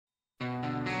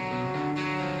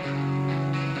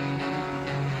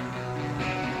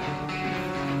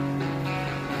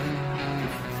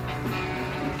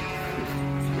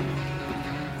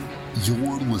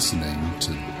You're listening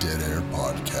to Dead Air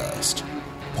Podcast,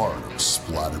 part of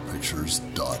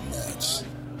SplatterPictures.net.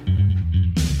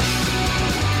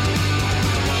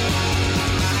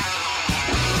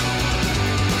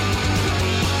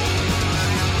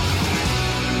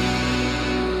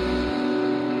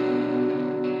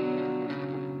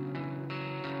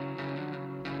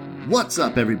 What's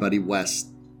up, everybody? Wes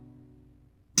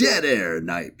Dead Air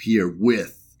Knipe here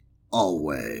with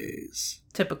always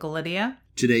Typical Lydia.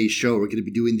 Today's show, we're going to be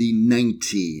doing the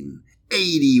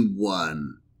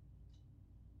 1981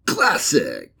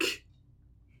 classic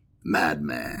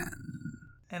Madman.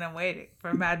 And I'm waiting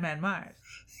for Madman Mars.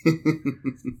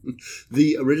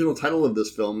 The original title of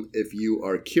this film, if you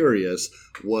are curious,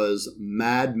 was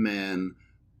Madman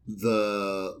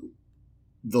the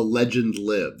Legend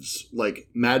Lives. Like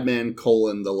Madman: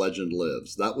 The Legend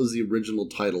Lives. That was the original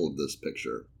title of this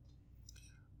picture.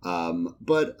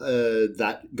 But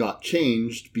that got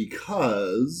changed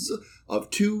because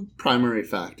of two primary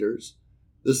factors.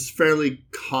 This is fairly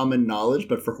common knowledge,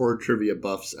 but for horror trivia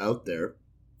buffs out there,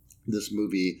 this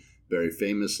movie very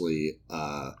famously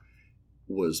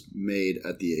was made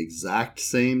at the exact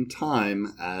same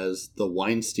time as the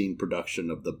Weinstein production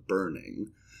of The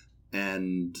Burning.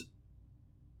 And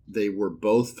they were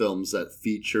both films that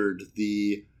featured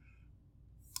the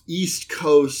East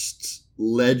Coast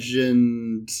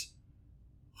legend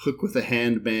hook with a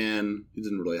hand man. He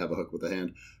didn't really have a hook with a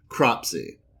hand.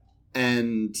 Cropsey.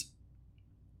 And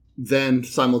then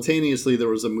simultaneously there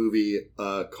was a movie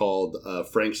called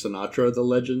Frank Sinatra, The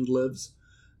Legend Lives.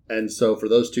 And so for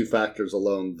those two factors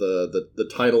alone, the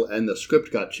title and the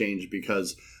script got changed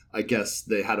because I guess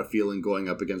they had a feeling going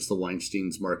up against the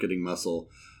Weinstein's marketing muscle,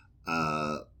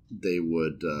 they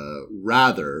would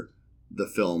rather the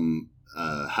film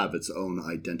have its own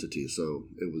identity. So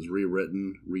it was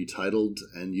rewritten, retitled,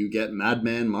 and you get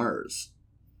Madman Mars.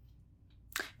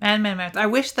 Madman Mars. I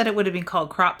wish that it would have been called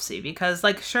Cropsey because,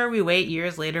 like, sure, we wait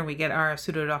years later and we get our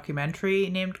pseudo-documentary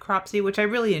named Cropsey, which I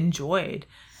really enjoyed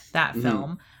that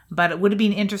film. But it would have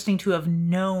been interesting to have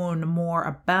known more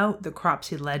about the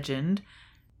Cropsey legend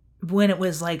when it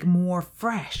was, like, more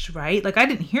fresh, right? Like, I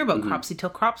didn't hear about Cropsey till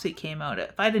Cropsey came out.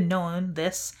 If I'd have known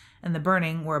this and The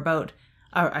Burning were about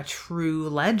a true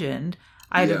legend,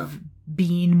 I'd have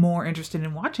been more interested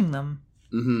in watching them.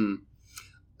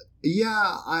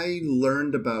 Yeah, I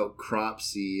learned about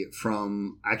Cropsey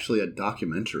from actually a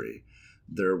documentary.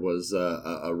 There was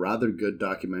a rather good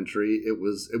documentary. It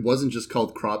wasn't just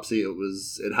called Cropsey.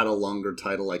 It had a longer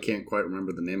title. I can't quite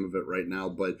remember the name of it right now,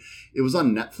 but it was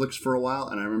on Netflix for a while,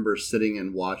 and I remember sitting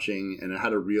and watching, and it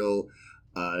had a real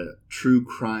true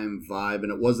crime vibe,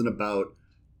 and it wasn't about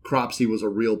Cropsey was a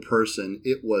real person.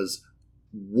 It was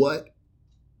what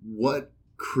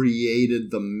created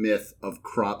the myth of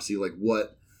Cropsey, like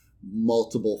what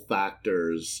multiple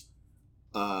factors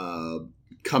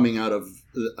coming out of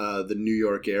the New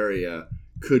York area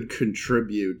could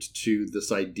contribute to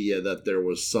this idea that there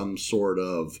was some sort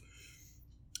of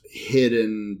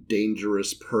hidden,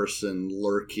 dangerous person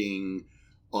lurking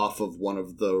off of one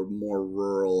of the more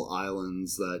rural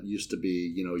islands that used to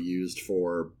be, used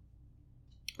for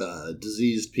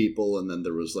diseased people, and then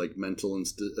there was like mental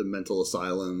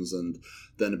asylums, and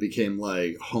then it became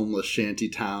like homeless shanty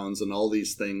towns and all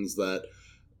these things that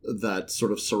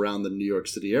sort of surround the New York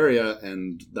City area,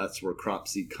 and that's where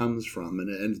Cropsey comes from, and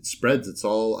it spreads. It's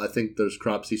all, I think there's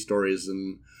Cropsey stories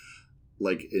in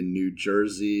New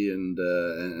Jersey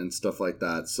and stuff like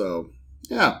that. So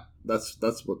yeah, that's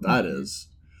what that is.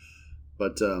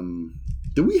 But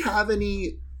do we have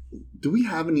any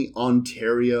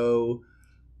Ontario,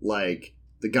 like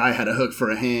the guy had a hook for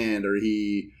a hand, or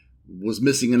he was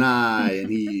missing an eye,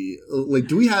 and he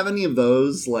do we have any of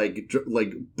those like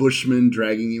Bushman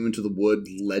dragging you into the wood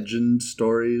legend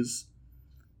stories?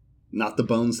 Not the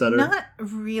Bone Setter? Not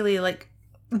really. Like,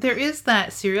 there is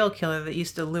that serial killer that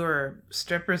used to lure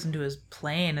strippers into his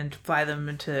plane and fly them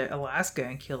into Alaska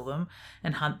and kill them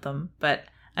and hunt them. But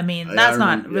I mean, that's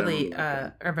not really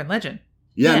urban legend.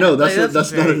 Yeah, no, that's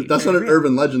not an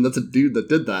urban legend. That's a dude that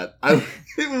did that.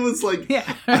 It was like,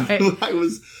 yeah, right. I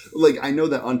was like, I know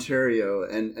that Ontario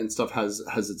and stuff has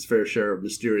its fair share of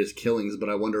mysterious killings, but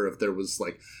I wonder if there was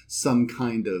like some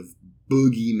kind of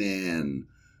boogeyman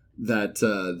that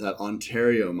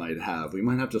Ontario might have. We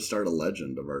might have to start a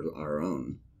legend of our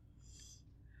own.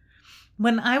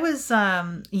 When I was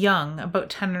young, about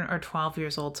 10 or 12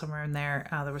 years old, somewhere in there,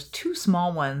 there was two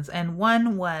small ones. And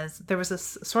one was, there was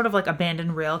this sort of like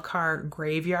abandoned rail car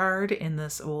graveyard in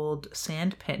this old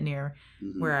sand pit near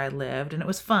where I lived. And it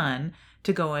was fun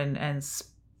to go in and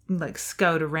like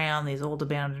scout around these old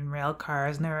abandoned rail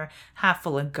cars, and they were half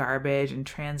full of garbage, and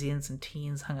transients and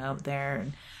teens hung out there,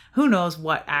 and who knows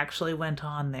what actually went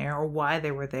on there or why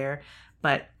they were there.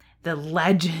 But the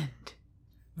legend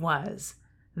was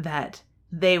that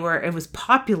it was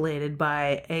populated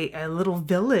by a little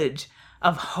village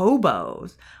of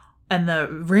hobos, and the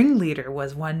ringleader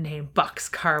was one named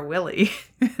Boxcar Willie.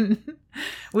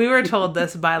 We were told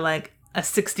this by like a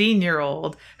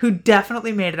 16-year-old who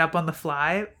definitely made it up on the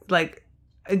fly. Like,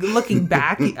 looking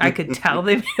back, I could tell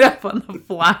they made it up on the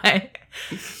fly.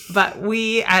 But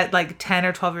we, at like 10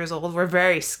 or 12 years old, were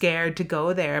very scared to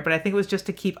go there. But I think it was just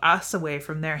to keep us away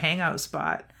from their hangout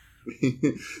spot.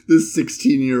 This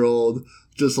 16-year-old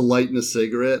just lighting a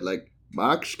cigarette, like,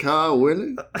 Boxcar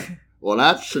Willie? Well,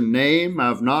 that's a name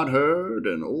I've not heard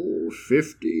in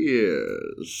 50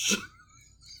 years.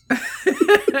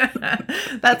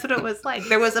 That's what it was like.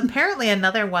 There was apparently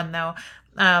another one though,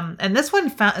 and this one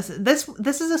found this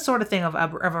is a sort of thing of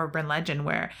urban legend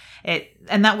where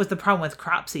and that was the problem with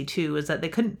Cropsey too, is that they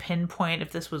couldn't pinpoint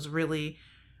if this was really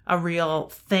a real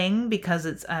thing because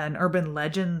it's an urban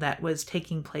legend that was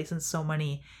taking place in so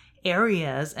many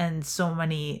areas and so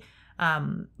many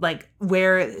like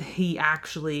where he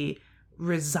actually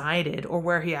resided or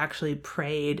where he actually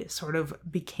prayed sort of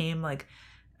became like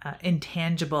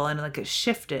intangible, and like it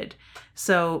shifted.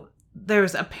 So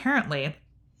there's apparently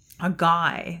a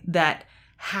guy that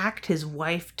hacked his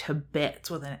wife to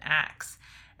bits with an axe,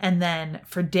 and then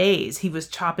for days he was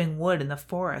chopping wood in the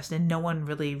forest, and no one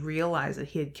really realized that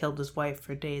he had killed his wife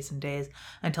for days and days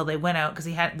until they went out, because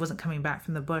he wasn't coming back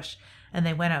from the bush, and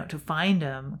they went out to find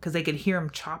him because they could hear him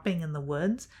chopping in the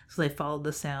woods. So they followed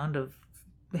the sound of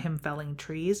him felling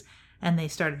trees, and they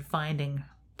started finding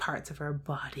parts of her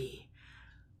body.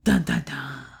 Dun dun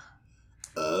dun.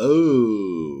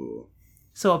 Oh.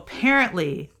 So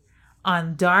apparently,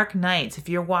 on dark nights, if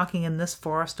you're walking in this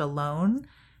forest alone,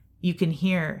 you can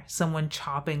hear someone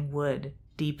chopping wood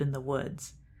deep in the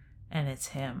woods. And it's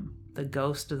him, the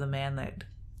ghost of the man that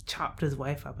chopped his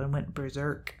wife up and went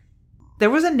berserk.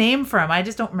 There was a name for him. I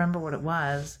just don't remember what it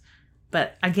was.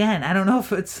 But again, I don't know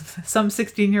if it's some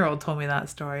 16-year-old told me that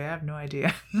story. I have no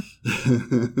idea.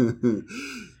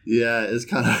 Yeah, it's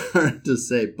kind of hard to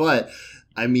say. But,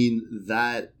 I mean,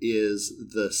 that is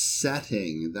the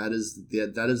setting. That is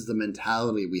the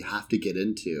mentality we have to get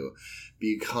into.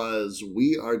 Because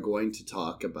we are going to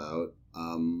talk about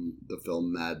the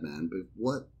film Madman. But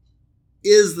what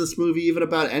is this movie even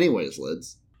about anyways,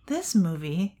 Lids? This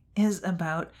movie is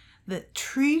about the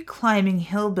tree-climbing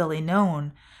hillbilly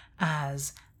known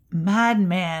as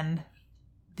Madman,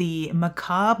 the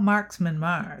Macabre Marksman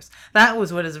Mars. That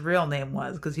was what his real name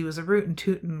was, because he was a rootin'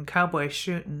 tootin' cowboy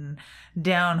shootin'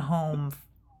 down home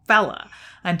fella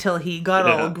until he got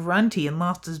all grunty and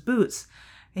lost his boots.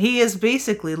 He is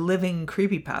basically living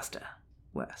creepypasta,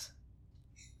 Wes.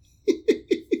 He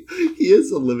is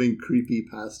a living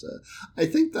creepypasta. I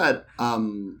think that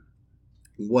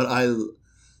what I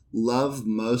love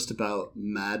most about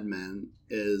Madman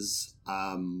is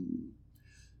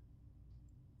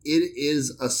it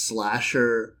is a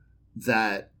slasher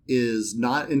that is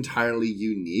not entirely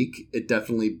unique. It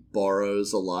definitely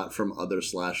borrows a lot from other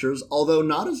slashers, although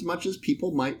not as much as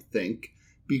people might think,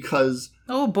 because...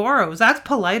 Oh, borrows. That's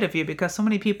polite of you, because so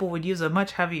many people would use a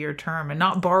much heavier term and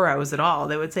not borrows at all.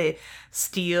 They would say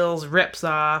steals, rips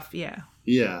off, yeah.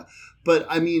 Yeah. But,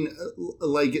 I mean,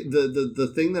 like,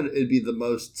 the thing that it'd be the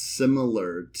most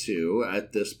similar to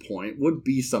at this point would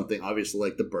be something, obviously,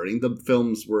 like The Burning. The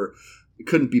films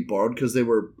couldn't be borrowed because they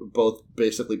were both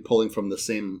basically pulling from the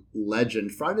same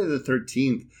legend. Friday the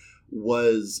 13th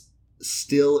was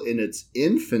still in its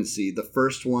infancy. The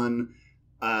first one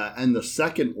and the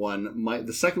second one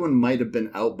might have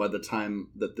been out by the time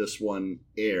that this one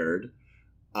aired.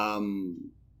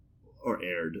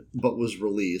 But was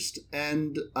released.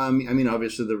 And, I mean,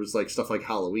 obviously there was, like, stuff like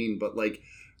Halloween, but, like,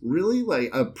 really,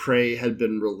 like, Prey had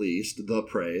been released. The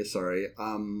Prey, sorry.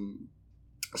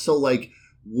 So, like,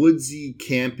 woodsy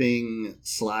camping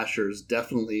slashers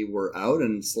definitely were out,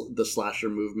 and the slasher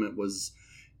movement was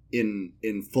in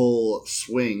full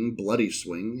swing, bloody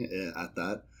swing at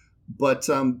that. But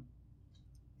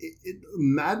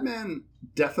Madman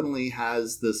definitely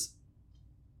has this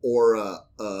aura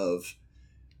of...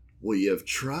 We have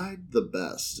tried the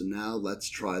best, now let's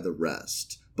try the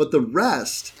rest. But the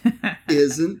rest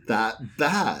isn't that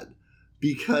bad,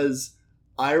 because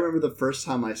I remember the first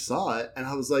time I saw it, and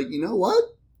I was like, you know what?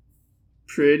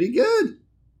 Pretty good.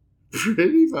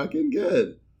 Pretty fucking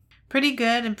good. Pretty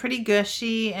good and pretty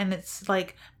gushy, and it's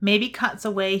like maybe cuts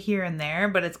away here and there,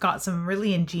 but it's got some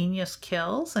really ingenious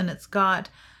kills, and it's got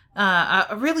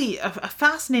a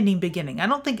fascinating beginning. I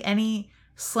don't think any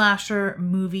slasher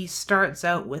movie starts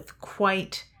out with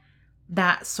quite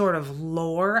that sort of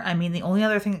lore. I mean, the only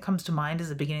other thing that comes to mind is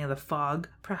the beginning of The Fog,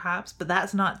 perhaps, but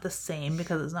that's not the same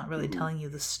because it's not really telling you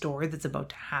the story that's about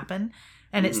to happen.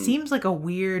 And it seems like a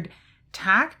weird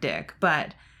tactic,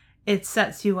 but it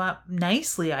sets you up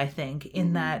nicely, I think,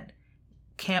 in that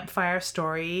campfire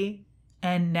story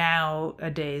and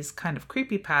nowadays kind of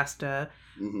creepypasta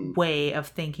way of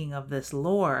thinking of this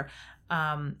lore.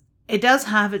 It does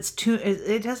have its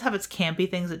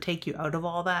campy things that take you out of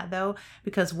all that, though,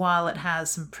 because while it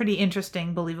has some pretty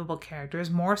interesting, believable characters,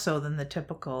 more so than the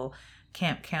typical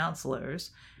camp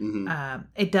counselors,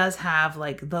 it does have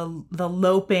like the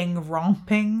loping,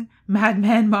 romping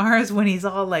Madman Mars when he's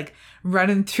all like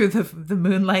running through the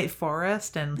moonlight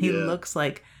forest, and he looks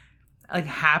like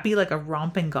happy, like a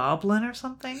romping goblin or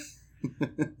something.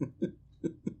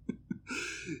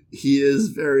 He is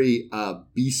very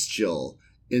bestial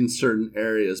in certain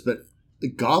areas, but the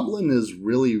goblin is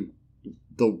really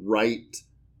the right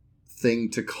thing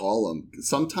to call him.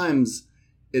 Sometimes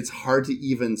it's hard to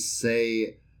even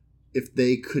say if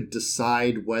they could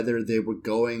decide whether they were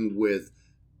going with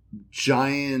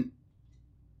giant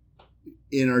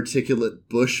inarticulate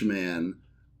bushman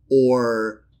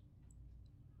or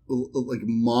like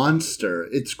monster.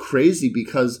 It's crazy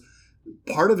because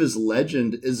part of his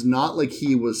legend is not like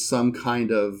he was some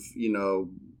kind of,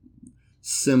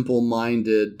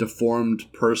 simple-minded,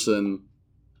 deformed person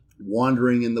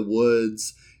wandering in the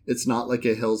woods. It's not like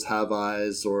a Hills Have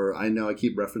Eyes, or I know I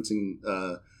keep referencing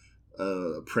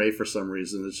Prey for some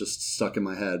reason. It's just stuck in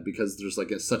my head because there's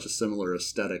like such a similar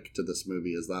aesthetic to this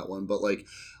movie as that one. But like,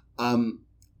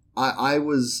 I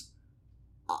was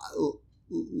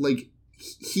like,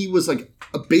 he was like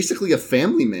basically a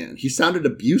family man. He sounded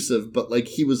abusive, but like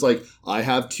he was like, I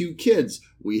have 2 kids.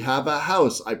 We have a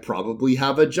house. I probably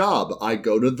have a job. I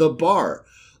go to the bar.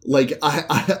 Like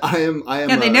I am.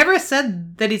 Yeah, they never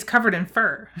said that he's covered in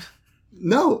fur.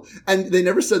 No, and they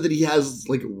never said that he has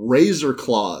like razor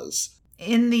claws.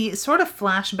 In the sort of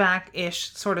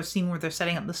flashback-ish sort of scene where they're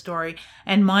setting up the story,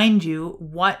 and mind you,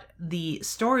 what the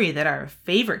story that our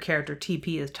favorite character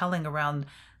TP is telling around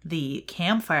the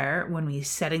campfire when he's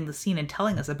setting the scene and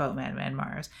telling us about Madman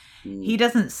Mars, he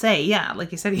doesn't say,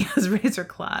 like you said, he has razor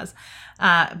claws,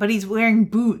 but he's wearing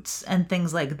boots and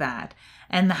things like that.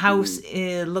 And the house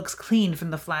looks clean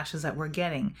from the flashes that we're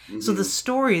getting. So the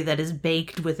story that is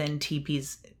baked within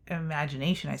TP's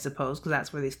imagination, I suppose, because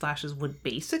that's where these flashes would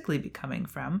basically be coming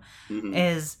from,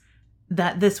 is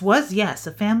that this was, yes,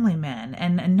 a family man,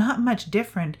 and not much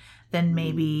different than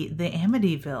maybe the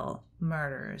Amityville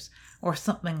murders or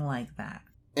something like that.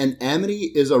 And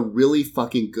Amity is a really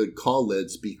fucking good call,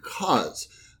 Lids, because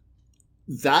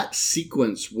that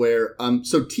sequence where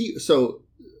so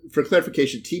for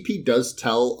clarification, TP does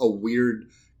tell a weird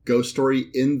ghost story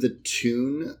in the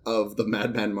tune of the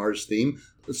Madman Mars theme.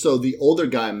 So the older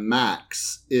guy,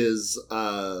 Max, is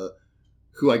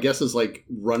who I guess is like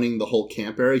running the whole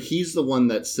camp area. He's the one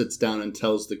that sits down and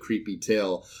tells the creepy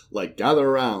tale, like, gather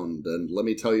around and let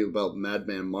me tell you about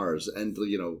Madman Mars. And,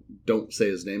 don't say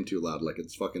his name too loud like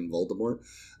it's fucking Voldemort.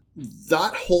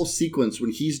 That whole sequence,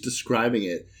 when he's describing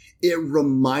it, it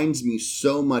reminds me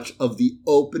so much of the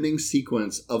opening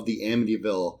sequence of the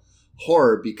Amityville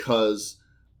Horror because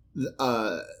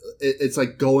it's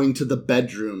like going to the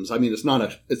bedrooms. I mean, it's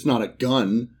not a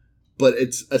gun, but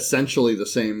it's essentially the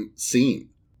same scene.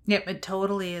 Yep, it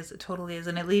totally is. It totally is.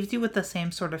 And it leaves you with the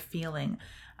same sort of feeling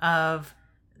of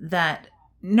that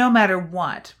no matter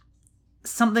what,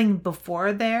 something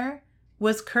before there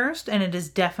was cursed, and it is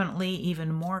definitely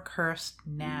even more cursed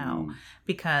now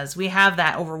because we have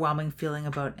that overwhelming feeling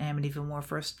about Amityville when we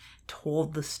first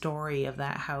told the story of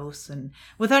that house, and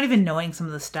without even knowing some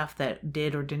of the stuff that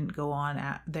did or didn't go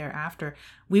on thereafter,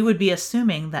 we would be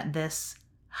assuming that this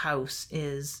house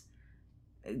is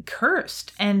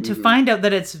cursed, and to find out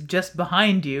that it's just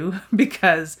behind you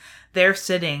because they're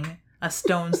sitting a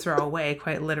stone's throw away,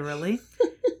 quite literally.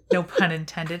 No pun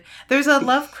intended. There's a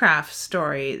Lovecraft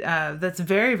story that's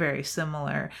very, very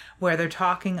similar where they're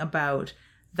talking about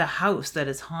the house that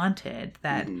is haunted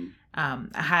that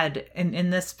had, in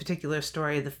this particular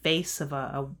story, the face of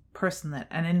a person,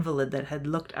 an invalid that had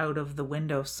looked out of the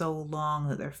window so long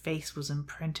that their face was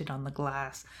imprinted on the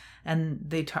glass. And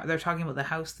they're talking about the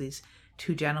house, these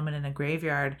 2 gentlemen in a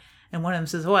graveyard. And one of them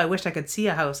says, I wish I could see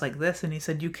a house like this. And he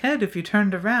said, you could if you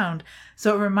turned around.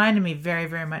 So it reminded me very,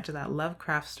 very much of that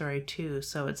Lovecraft story too.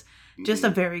 So it's just a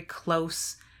very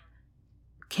close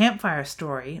campfire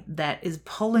story that is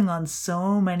pulling on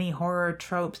so many horror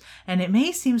tropes. And it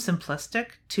may seem simplistic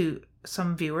to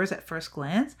some viewers at first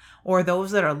glance, or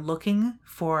those that are looking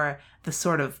for the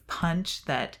sort of punch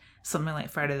that something like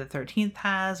Friday the 13th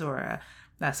has, or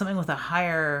something with a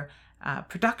higher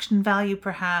production value,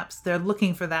 perhaps. They're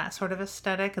looking for that sort of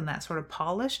aesthetic and that sort of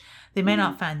polish. They may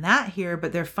not find that here,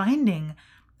 but they're finding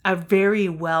a very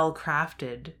well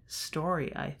crafted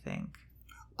story, I think.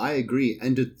 I agree.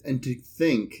 And to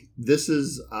think this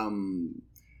is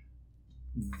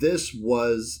this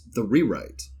was the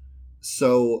rewrite.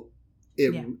 So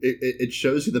it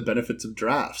shows you the benefits of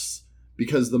drafts,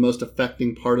 because the most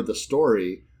affecting part of the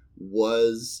story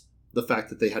was the fact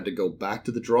that they had to go back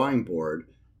to the drawing board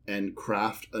and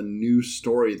craft a new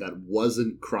story that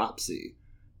wasn't Cropsey.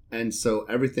 And so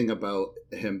everything about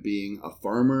him being a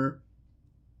farmer,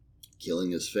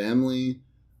 killing his family,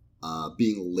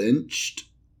 being lynched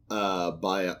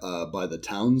by the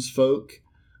townsfolk,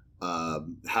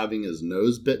 having his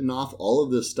nose bitten off, all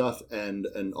of this stuff, and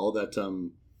all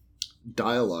that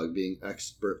dialogue being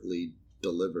expertly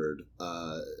delivered,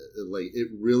 like it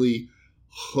really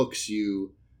hooks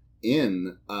you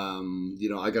in.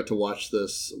 I got to watch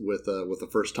this with a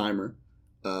first timer,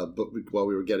 but while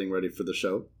we were getting ready for the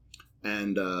show,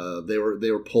 and they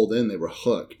were pulled in, they were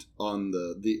hooked on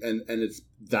and it's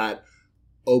that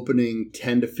opening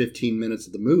 10 to 15 minutes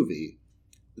of the movie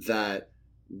that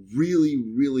really,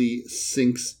 really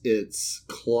sinks its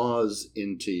claws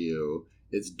into you,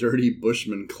 its dirty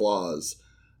Bushman claws,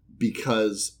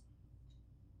 because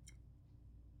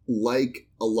like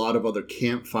a lot of other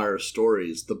campfire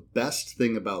stories, the best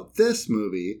thing about this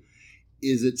movie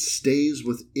is it stays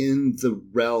within the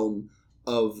realm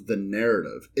of the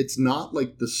narrative. It's not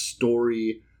like the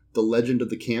story, the legend of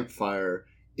the campfire,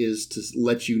 is to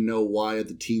let you know why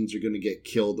the teens are going to get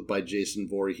killed by Jason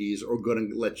Voorhees, or going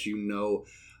to let you know,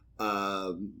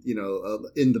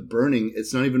 in The Burning,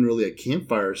 it's not even really a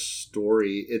campfire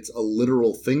story. It's a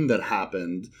literal thing that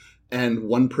happened, and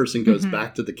one person goes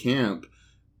back to the camp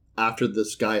after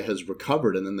this guy has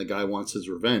recovered, and then the guy wants his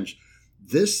revenge.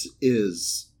 This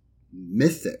is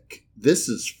mythic. This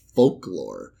is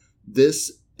folklore.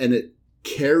 And it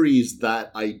carries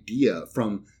that idea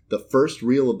from the first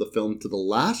reel of the film to the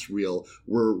last reel,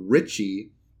 where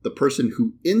Richie, the person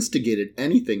who instigated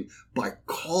anything by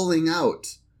calling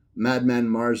out Madman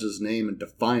Mars's name in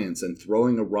defiance and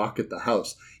throwing a rock at the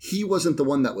house, he wasn't the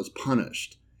one that was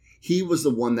punished. He was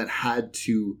the one that had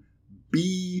to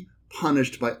be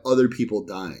punished by other people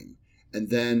dying. And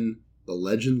then the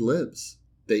legend lives.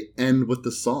 They end with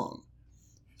the song.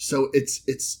 So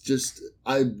it's just,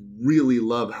 I really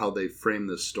love how they frame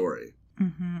this story.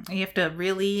 Mm-hmm. You have to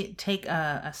really take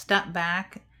a step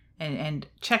back and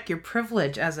check your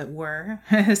privilege, as it were,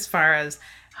 as far as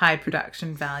high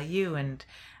production value and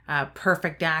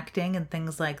perfect acting and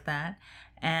things like that.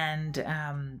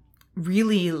 And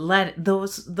really let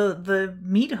the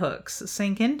meat hooks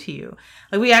sink into you.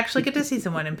 Like, we actually get to see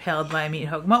someone impaled by a meat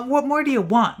hook. What more do you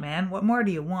want, man? What more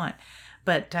do you want?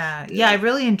 But I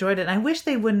really enjoyed it. And I wish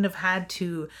they wouldn't have had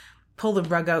to pull the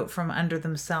rug out from under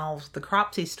themselves, the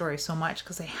Cropsey story, so much,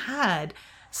 because they had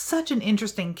such an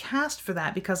interesting cast for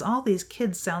that, because all these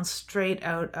kids sound straight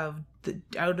out of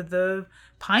the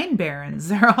Pine Barrens.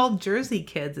 They're all Jersey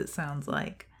kids, it sounds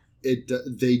like.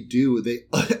 They do.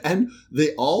 And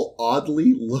they all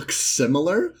oddly look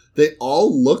similar. They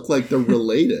all look like they're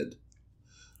related.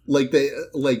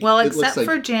 Except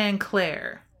for Jan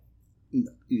Claire.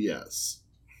 Yes.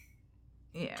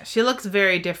 Yeah, she looks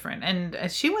very different,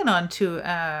 and she went on to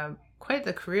quite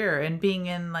the career in being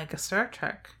in like a Star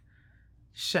Trek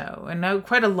show, and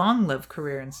quite a long-lived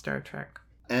career in Star Trek.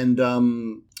 And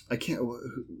I can't.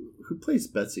 Who plays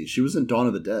Betsy? She was in Dawn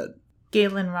of the Dead.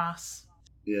 Galen Ross.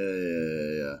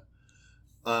 Yeah.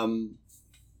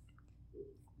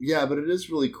 Yeah, but it is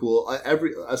really cool.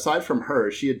 Aside from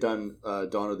her, she had done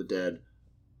Dawn of the Dead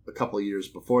a couple of years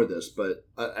before this, but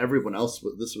everyone else,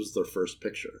 this was their first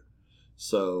picture.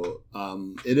 So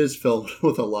it is filled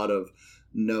with a lot of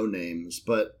no names,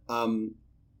 but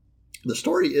the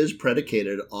story is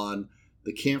predicated on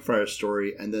the campfire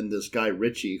story, and then this guy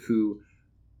Richie, who,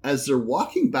 as they're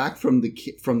walking back from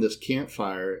this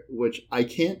campfire, which I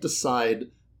can't decide,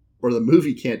 or the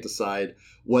movie can't decide,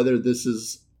 whether this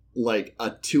is like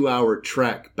a 2-hour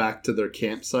trek back to their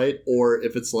campsite, or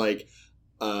if it's like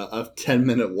a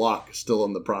 10-minute walk still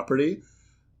on the property.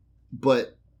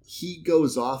 But he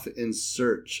goes off in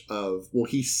search of,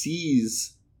 he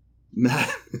sees this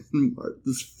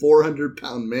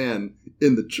 400-pound man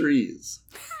in the trees.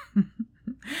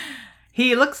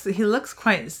 He looks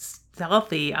quite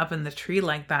stealthy up in the tree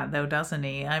like that, though, doesn't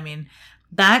he? I mean,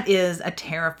 that is a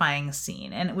terrifying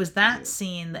scene. And it was that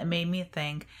scene that made me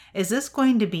think, is this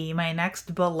going to be my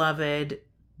next beloved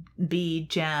be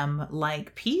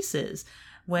gem-like pieces.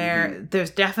 Where there's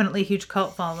definitely a huge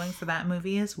cult following for that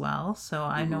movie as well. So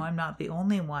I know I'm not the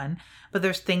only one. But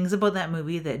there's things about that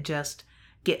movie that just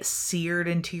get seared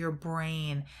into your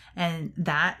brain. And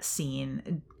that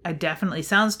scene, it definitely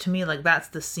sounds to me like that's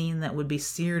the scene that would be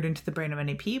seared into the brain of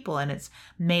many people. And it's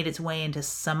made its way into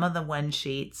some of the one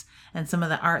sheets and some of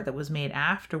the art that was made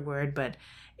afterward. But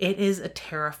it is a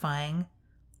terrifying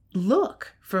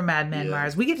look for Madman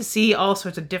Mars. We get to see all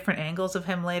sorts of different angles of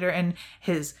him later, and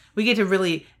we get to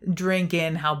really drink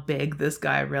in how big this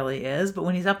guy really is. But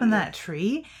when he's up in that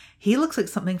tree, he looks like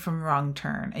something from Wrong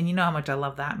Turn, and you know how much I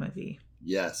love that movie.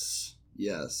 Yes.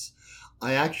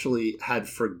 I actually had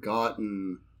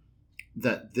forgotten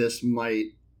that this might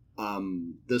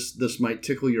this might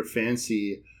tickle your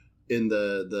fancy in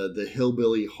the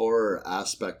hillbilly horror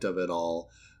aspect of it all.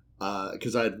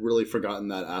 Because I had really forgotten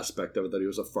that aspect of it, that he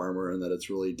was a farmer and that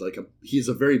it's really like he's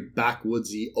a very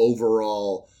backwoodsy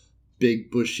overall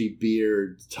big bushy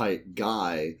beard type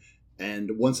guy.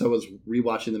 And once I was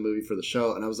rewatching the movie for the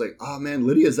show and I was like, oh man,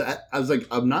 Lydia's that. I was like,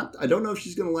 I don't know if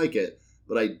she's going to like it,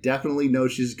 but I definitely know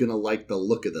she's going to like the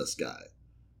look of this guy.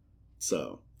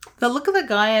 So the look of the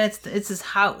guy, and it's his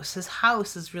house. His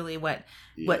house is really what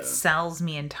sells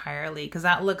me entirely, because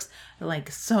that looks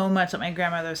like so much like my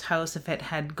grandmother's house if it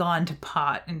had gone to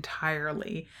pot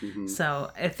entirely. So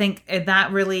I think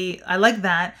that really, I like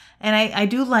that. And I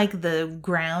do like the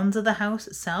grounds of the house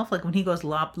itself, like when he goes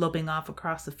loping off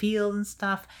across the field and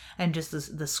stuff, and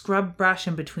just the scrub brush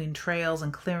in between trails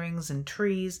and clearings and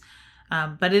trees.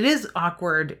 But it is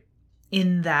awkward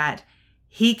in that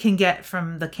he can get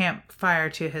from the campfire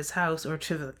to his house, or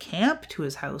to the camp to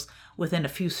his house, within a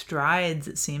few strides,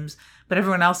 it seems. But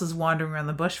everyone else is wandering around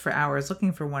the bush for hours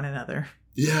looking for one another.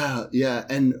 Yeah.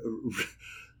 And,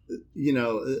 you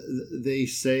know, they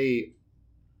say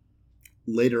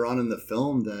later on in the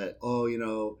film that, oh, you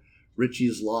know,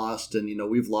 Richie's lost, and, you know,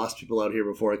 we've lost people out here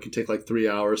before. It can take like 3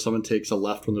 hours. Someone takes a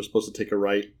left when they're supposed to take a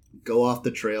right. Go off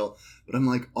the trail. But I'm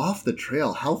like, off the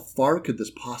trail? How far could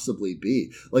this possibly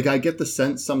be? Like, I get the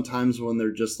sense sometimes when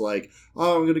they're just like,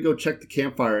 oh, I'm going to go check the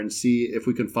campfire and see if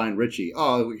we can find Richie.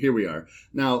 Oh, here we are.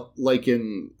 Now, like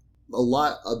in a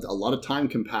lot of time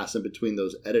can pass in between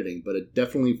those editing, but it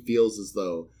definitely feels as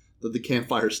though that the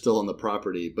campfire is still on the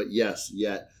property. But yes,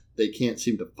 yet they can't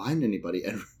seem to find anybody.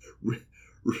 And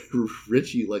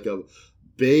Richie, like a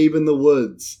babe in the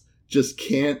woods, just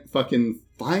can't fucking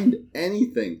find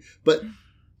anything. But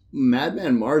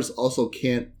Madman Mars also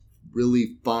can't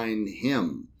really find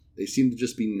him. They seem to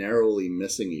just be narrowly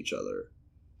missing each other.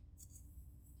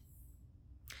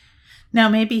 Now,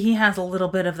 maybe he has a little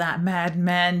bit of that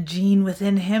madman gene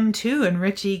within him, too, and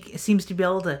Richie seems to be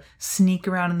able to sneak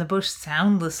around in the bush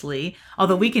soundlessly,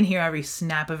 although we can hear every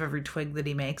snap of every twig that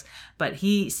he makes, but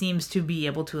he seems to be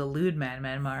able to elude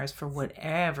Madman Mars for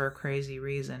whatever crazy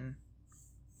reason.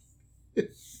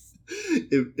 It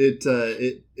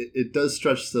does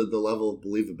stretch the level of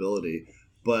believability,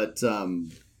 but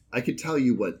I could tell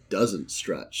you what doesn't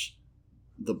stretch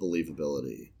the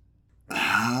believability.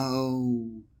 How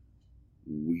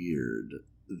weird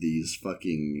these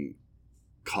fucking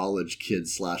college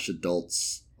kids /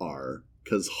 adults are,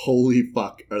 because holy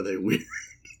fuck are they weird.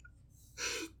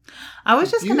 I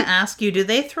was just going to ask you, do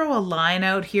they throw a line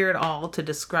out here at all to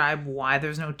describe why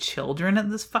there's no children at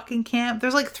this fucking camp?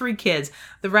 There's like 3 kids.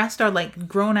 The rest are like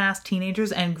grown-ass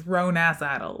teenagers and grown-ass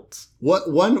adults.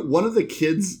 One of the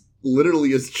kids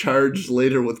literally is charged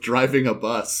later with driving a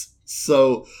bus.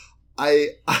 So I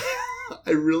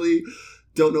really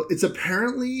don't know. It's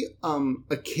apparently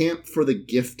a camp for the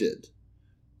gifted.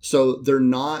 So they're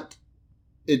not...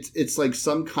 It's like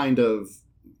some kind of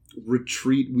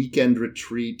weekend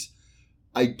retreat.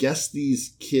 I guess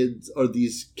these kids or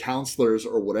these counselors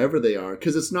or whatever they are,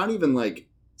 because it's not even like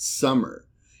summer.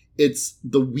 It's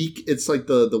the week. It's like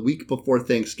the week before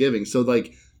Thanksgiving. So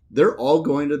like they're all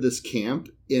going to this camp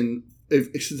since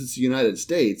it's the United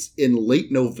States, in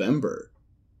late November.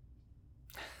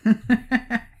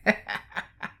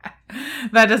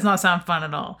 That does not sound fun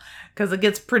at all, because it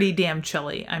gets pretty damn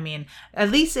chilly. I mean, at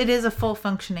least it is a full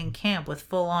functioning camp with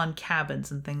full on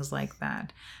cabins and things like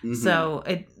that. Mm-hmm. So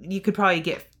you could probably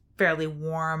get fairly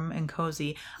warm and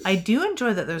cozy. I do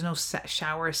enjoy that there's no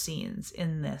shower scenes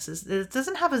in this. It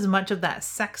doesn't have as much of that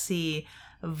sexy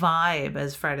vibe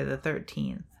as Friday the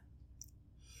 13th.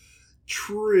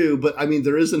 True, but I mean,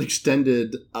 there is an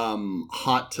extended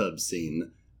hot tub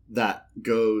scene that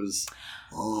goes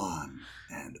on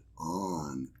and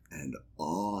on and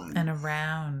on and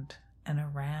around and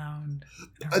around.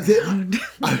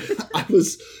 I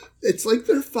was. It's like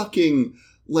they're fucking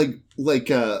like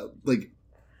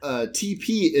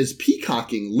TP is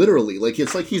peacocking, literally. Like,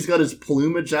 it's like he's got his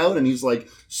plumage out and he's like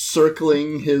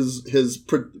circling his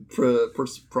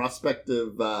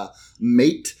prospective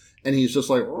mate, and he's just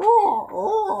like,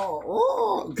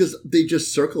 because they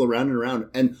just circle around and around,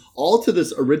 and all to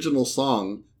this original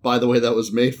song, by the way, that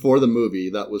was made for the movie,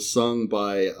 that was sung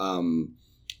by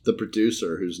the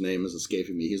producer, whose name is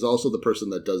escaping me. He's also the person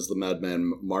that does the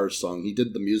Madman Mars song. He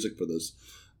did the music for this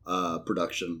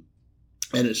production,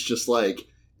 and it's just like,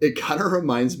 it kind of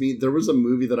reminds me, there was a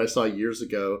movie that I saw years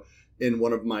ago in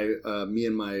one of my, me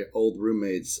and my old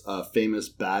roommates' famous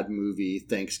bad movie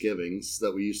Thanksgivings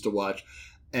that we used to watch.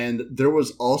 And there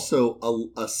was also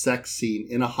a sex scene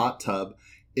in a hot tub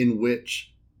in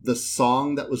which the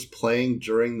song that was playing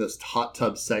during this hot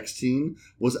tub sex scene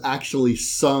was actually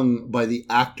sung by the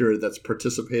actor that's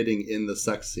participating in the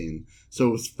sex scene. So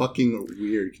it was fucking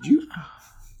weird. Could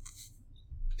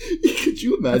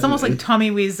you imagine? It's almost like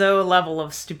Tommy Wiseau level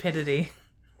of stupidity.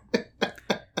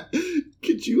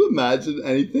 Could you imagine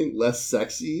anything less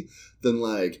sexy than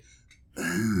like,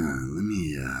 let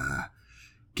me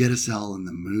get us all in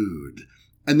the mood.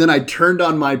 And then I turned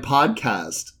on my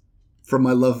podcast for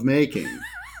my lovemaking.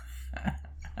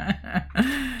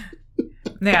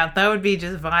 Yeah, that would be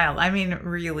just vile. I mean,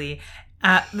 really.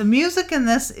 The music in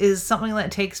this is something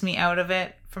that takes me out of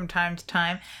it from time to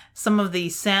time. Some of the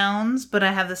sounds, but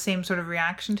I have the same sort of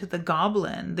reaction to the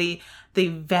Goblin. The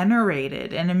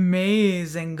venerated and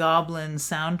amazing Goblin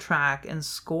soundtrack and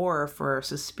score for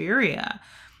Suspiria.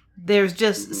 There's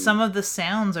just some of the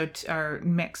sounds are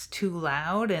mixed too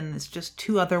loud, and it's just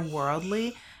too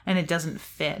otherworldly, and it doesn't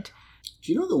fit.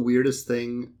 Do you know the weirdest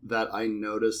thing that I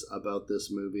notice about this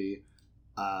movie?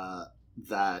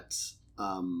 That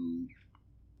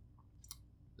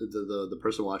the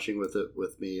person watching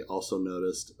with me also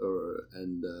noticed,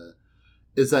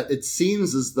 is that it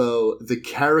seems as though the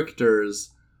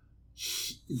characters,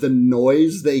 the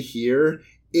noise they hear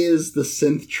is the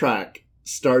synth track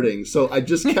starting. So I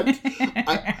just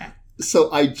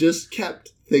kept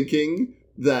thinking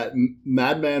that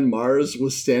Madman Mars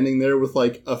was standing there with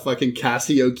like a fucking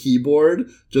Casio keyboard,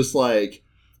 just like,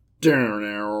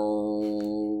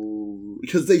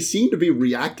 because they seem to be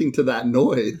reacting to that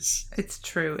noise. It's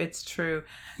true.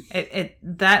 It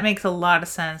that makes a lot of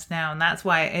sense now, and that's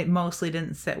why it mostly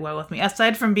didn't sit well with me.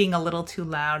 Aside from being a little too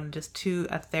loud and just too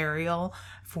ethereal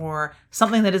for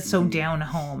something that is so down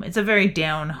home. It's a very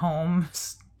down home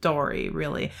story,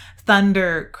 really.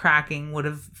 Thunder cracking would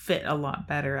have fit a lot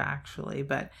better, actually.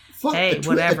 But hey,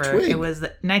 whatever. It was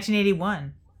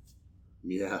 1981.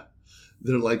 Yeah.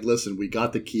 They're like, listen, we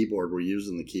got the keyboard. We're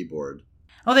using the keyboard.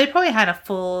 Oh, they probably had a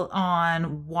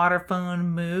full-on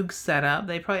Waterphone Moog setup.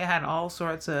 They probably had all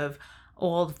sorts of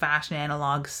old-fashioned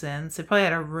analog synths. They probably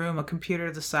had a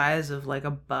computer the size of like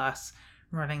a bus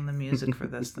running the music for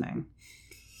this thing.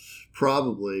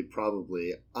 Probably.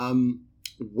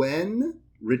 When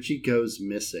Richie goes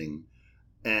missing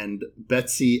and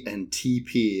Betsy and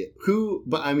TP,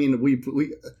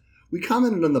 we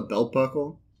commented on the belt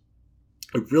buckle.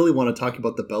 I really want to talk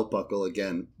about the belt buckle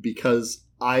again because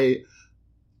I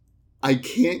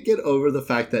can't get over the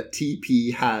fact that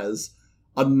TP has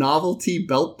a novelty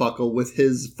belt buckle with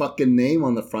his fucking name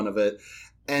on the front of it,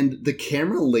 and the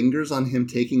camera lingers on him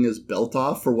taking his belt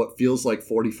off for what feels like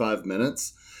 45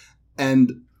 minutes,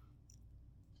 and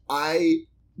we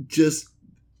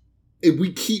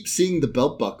keep seeing the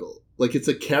belt buckle like it's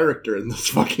a character in this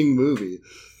fucking movie.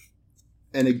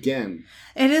 And again,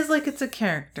 it is like it's a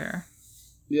character.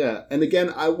 Yeah, and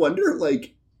again, I wonder,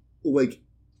 like,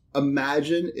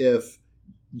 imagine if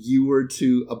you were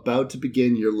about to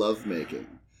begin your lovemaking,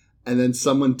 and then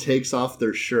someone takes off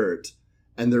their shirt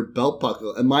and their belt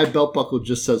buckle, and my belt buckle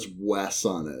just says Wes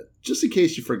on it, just in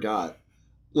case you forgot.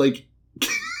 Like,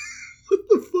 what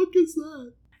the fuck is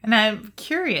that? And I'm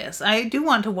curious. I do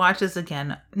want to watch this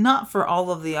again, not for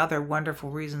all of the other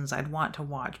wonderful reasons I'd want to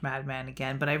watch Madman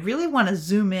again, but I really want to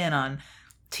zoom in on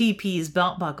TP's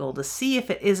belt buckle to see if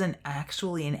it isn't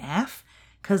actually an F,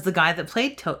 because the guy that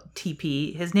played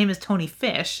TP, his name is Tony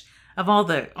Fish, of all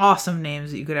the awesome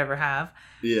names that you could ever have.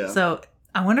 Yeah. So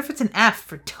I wonder if it's an F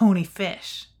for Tony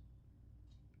Fish.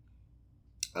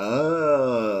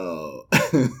 Oh.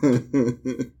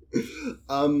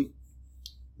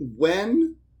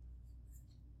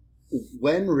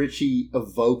 When Richie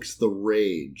evokes the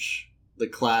rage, the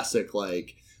classic,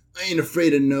 like, I ain't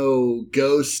afraid of no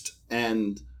ghost,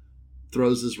 and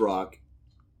throws his rock,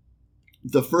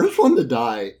 the first one to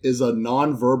die is a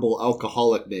non-verbal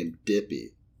alcoholic named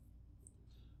Dippy.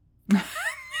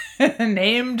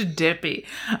 Named Dippy.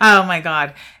 Oh my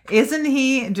god. Isn't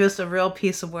he just a real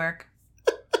piece of work?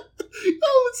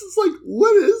 It's just like,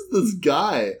 what is this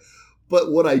guy?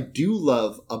 But what I do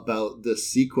love about this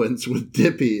sequence with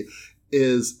Dippy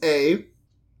is,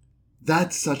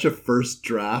 that's such a first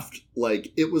draft.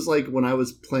 Like, it was like when I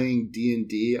was playing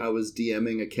D&D, I was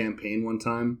DMing a campaign one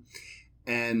time,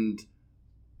 and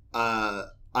I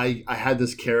had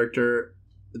this character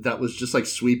that was just like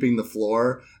sweeping the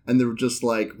floor, and they were just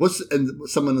like, and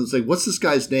someone was like, what's this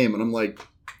guy's name? And I'm like,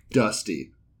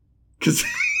 Dusty. Because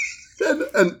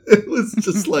and it was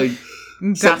just like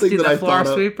Dusty the floor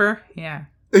sweeper. Yeah.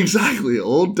 Exactly,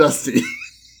 old Dusty.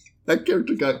 That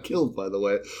character got killed, by the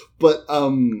way. But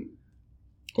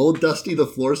old Dusty the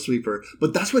floor sweeper.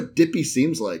 But that's what Dippy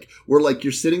seems like. Where like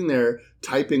you're sitting there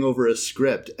typing over a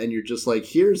script and you're just like,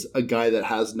 here's a guy that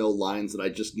has no lines that I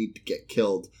just need to get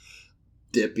killed.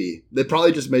 Dippy. They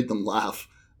probably just made them laugh.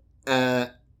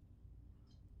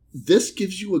 This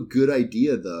gives you a good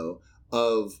idea, though,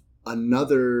 of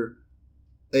another,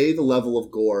 A, the level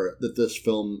of gore that this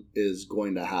film is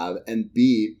going to have, and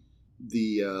B,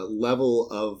 the level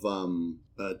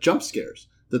of jump scares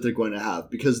that they're going to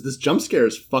have. Because this jump scare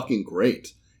is fucking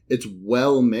great. It's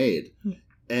well made.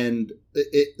 And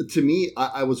to me,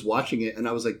 I was watching it and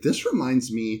I was like, this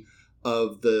reminds me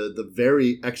of the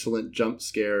very excellent jump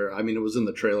scare. I mean, it was in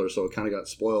the trailer, so it kind of got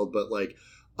spoiled, but like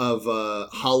of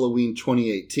Halloween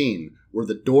 2018, where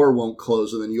the door won't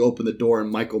close and then you open the door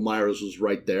and Michael Myers was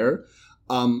right there.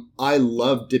 I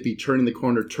love Dippy turning the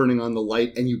corner, turning on the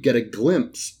light, and you get a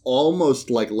glimpse, almost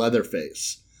like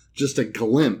Leatherface. Just a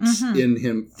glimpse in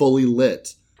him fully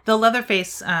lit. The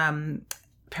Leatherface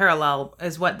parallel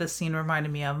is what this scene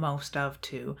reminded me of most of,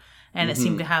 too. And it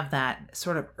seemed to have that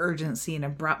sort of urgency and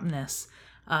abruptness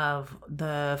of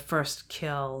the first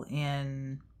kill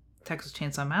in Texas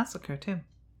Chainsaw Massacre, too.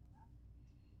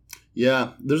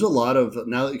 Yeah, there's a lot of,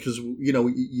 now, because, you know,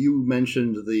 you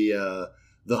mentioned the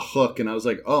hook, and I was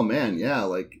like, oh man, yeah,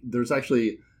 like, there's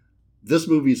actually, this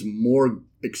movie's more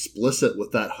explicit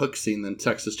with that hook scene than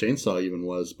Texas Chainsaw even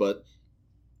was, but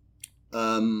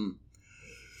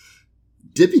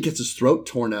Dippy gets his throat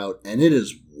torn out, and it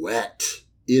is wet.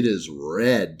 It is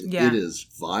red. Yeah. It is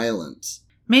violent.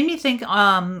 Made me think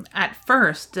at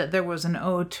first that there was an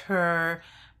auteur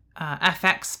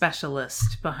FX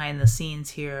specialist behind the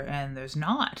scenes here, and there's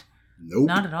not. Nope.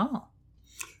 Not at all.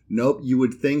 Nope. You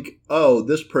would think, oh,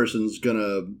 this person's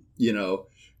gonna, you know,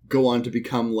 go on to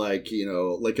become like, you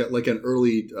know, like an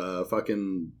early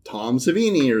fucking Tom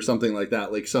Savini or something like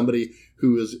that. Like somebody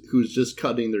who's just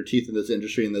cutting their teeth in this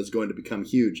industry and that's going to become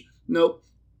huge. Nope.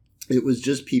 It was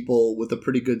just people with a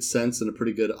pretty good sense and a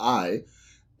pretty good eye.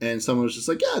 And someone was just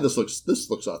like, yeah, this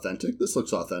looks authentic. This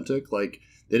looks authentic. Like,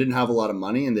 they didn't have a lot of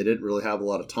money and they didn't really have a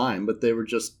lot of time, but they were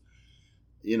just,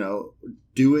 you know,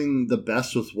 doing the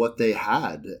best with what they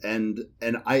had. And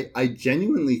I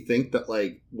genuinely think that,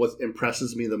 like, what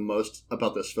impresses me the most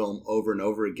about this film over and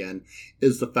over again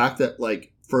is the fact that,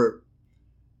 like, for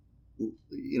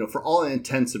all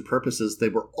intents and purposes, they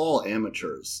were all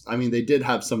amateurs. I mean, they did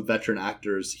have some veteran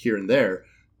actors here and there,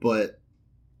 but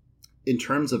in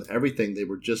terms of everything, they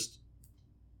were just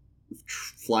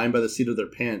flying by the seat of their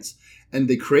pants. And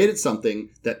they created something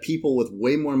that people with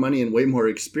way more money and way more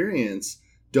experience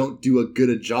don't do a good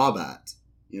a job at,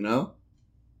 you know?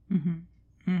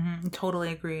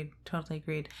 Totally agreed.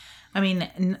 I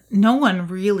mean, no one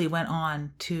really went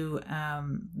on to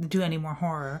do any more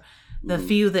horror. The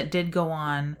few that did go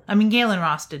on, I mean, Galen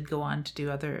Ross did go on to do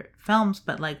other films,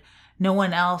 but like no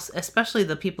one else, especially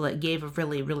the people that gave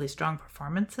really, really strong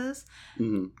performances,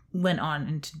 went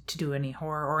on to do any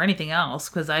horror or anything else,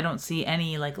 because I don't see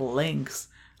any like links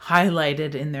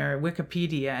highlighted in their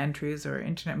Wikipedia entries or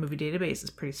Internet Movie Database is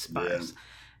pretty sparse. Yeah.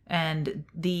 And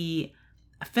the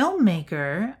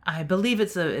filmmaker, I believe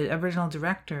it's the original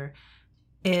director,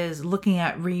 is looking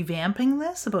at revamping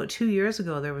this. About 2 years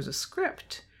ago, there was a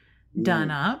script done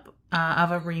up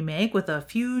of a remake with a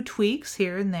few tweaks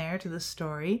here and there to the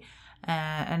story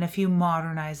and a few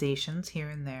modernizations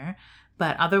here and there,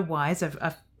 but otherwise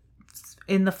a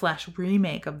in the flesh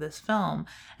remake of this film.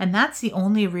 And that's the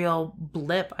only real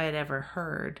blip I'd ever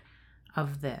heard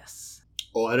of this.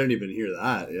 Oh, I didn't even hear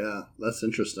that. Yeah, that's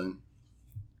interesting.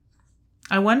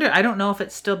 I wonder, I don't know if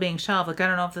it's still being shelved. Like, I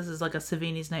don't know if this is like a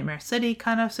Savini's Nightmare City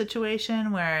kind of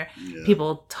situation where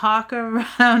people talk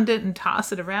around it and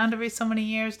toss it around every so many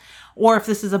years, or if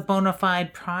this is a bona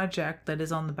fide project that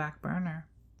is on the back burner.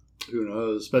 Who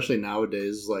knows? Especially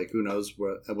nowadays, like, who knows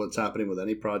what's happening with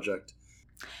any project.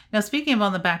 Now, speaking of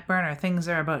on the back burner, things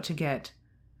are about to get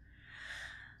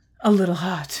a little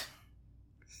hot.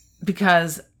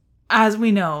 Because, as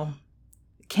we know,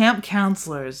 camp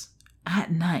counselors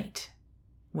at night,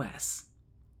 Wes,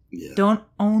 don't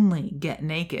only get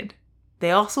naked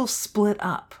they also split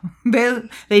up.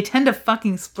 They tend to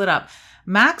fucking split up.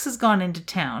 Max has gone into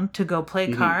town to go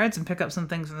play cards and pick up some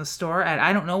things in the store at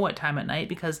I don't know what time at night,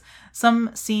 because some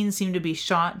scenes seem to be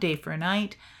shot day for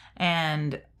night,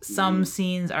 and some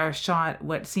scenes are shot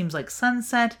what seems like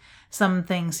sunset. Some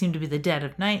things seem to be the dead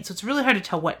of night. So it's really hard to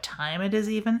tell what time it is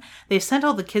even. They've sent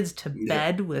all the kids to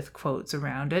bed with quotes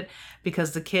around it,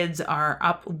 because the kids are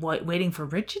up waiting for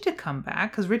Richie to come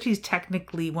back, because Richie's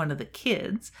technically one of the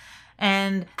kids.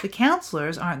 And the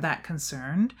counselors aren't that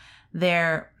concerned.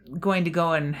 They're going to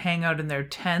go and hang out in their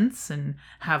tents and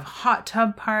have hot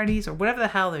tub parties or whatever the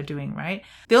hell they're doing, right?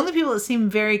 The only people that seem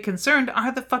very concerned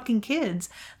are the fucking kids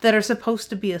that are supposed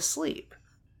to be asleep.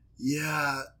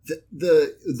 Yeah,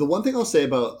 the one thing I'll say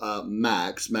about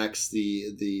Max,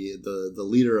 the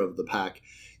leader of the pack,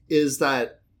 is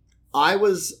that I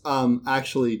was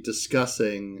actually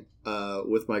discussing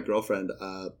with my girlfriend,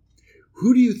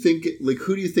 who do you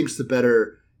think's the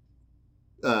better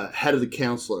head of the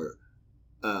counselor,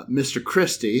 Mr.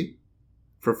 Christie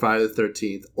for Friday the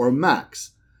 13th or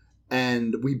Max?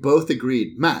 And we both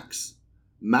agreed Max.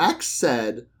 Max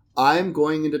said, I'm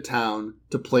going into town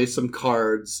to play some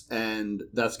cards, and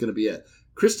that's going to be it.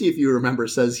 Christie, if you remember,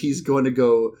 says he's going to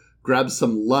go grab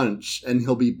some lunch, and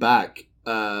he'll be back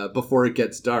before it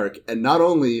gets dark. And not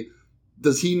only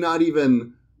does he not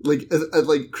even...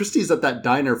 Like Christie's at that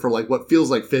diner for like what feels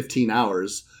like 15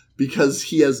 hours, because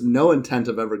he has no intent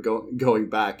of ever going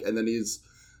back. And then he's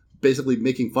basically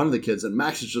making fun of the kids. And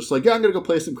Max is just like, yeah, I'm going to go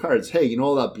play some cards. Hey, you know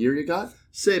all that beer you got?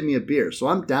 Save me a beer. So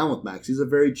I'm down with Max. He's a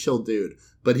very chill dude.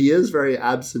 But he is very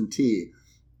absentee.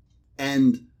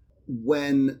 And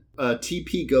when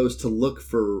TP goes to look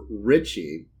for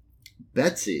Richie,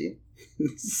 Betsy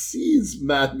sees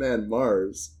Madman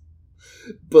Mars.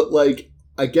 But, like,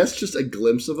 I guess just a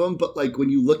glimpse of him. But, like, when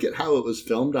you look at how it was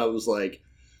filmed, I was like,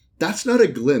 that's not a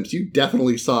glimpse. You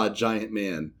definitely saw a giant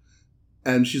man.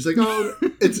 And she's like, oh,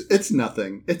 it's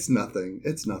nothing. It's nothing.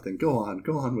 It's nothing. Go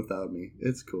on without me.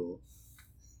 It's cool.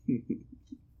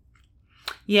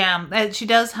 Yeah, she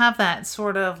does have that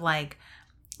sort of like,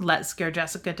 let's scare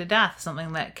Jessica to death.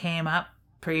 Something that came up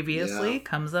previously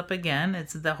comes up again.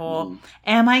 It's the whole,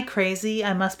 am I crazy?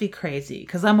 I must be crazy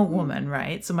because I'm a woman,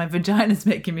 right? So my vagina's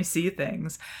making me see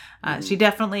things. She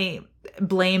definitely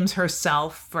blames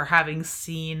herself for having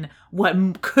seen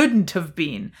what couldn't have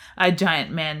been a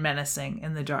giant man menacing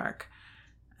in the dark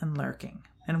and lurking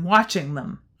and watching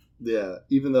them. Yeah,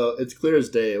 even though it's clear as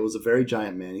day, it was a very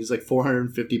giant man. He's like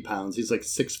 450 pounds. He's like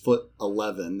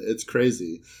 6'11". It's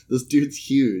crazy. This dude's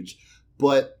huge.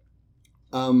 But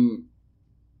the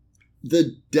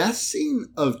death scene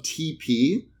of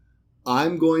TP,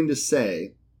 I'm going to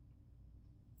say,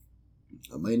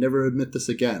 I might never admit this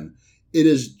again, it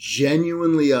is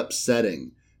genuinely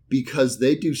upsetting because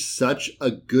they do such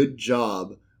a good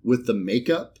job with the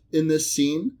makeup in this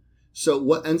scene. So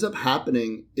what ends up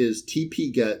happening is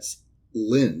TP gets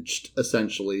lynched,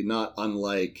 essentially, not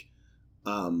unlike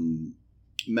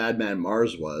Madman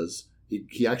Mars was.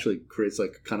 He actually creates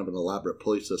like kind of an elaborate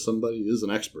pulley system, but he is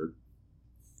an expert.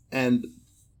 And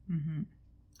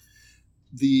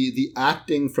the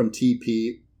acting from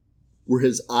TP, where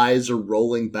his eyes are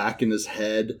rolling back in his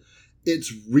head,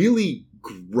 it's really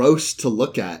gross to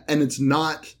look at. And it's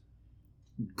not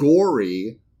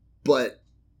gory, but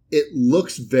it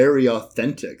looks very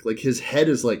authentic. Like his head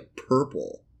is like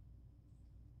purple.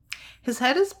 His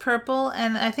head is purple,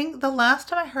 and I think the last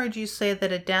time I heard you say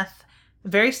that a death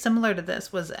very similar to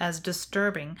this was as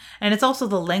disturbing, and it's also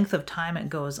the length of time it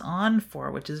goes on for,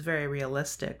 which is very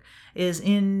realistic, is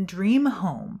in Dream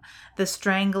Home, the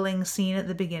strangling scene at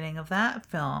the beginning of that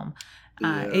film.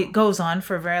 It goes on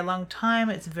for a very long time.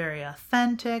 It's very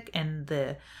authentic, and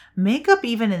the makeup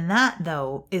even in that,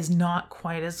 though, is not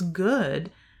quite as good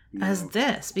as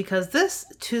this, because this,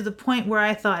 to the point where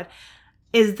I thought,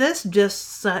 is this just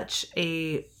such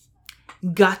a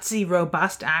gutsy,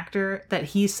 robust actor that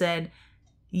he said,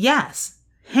 yes,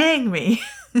 hang me.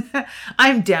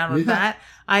 I'm down with that.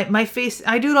 My face,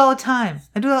 I do it all the time.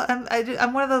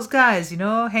 I'm one of those guys,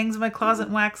 hangs in my closet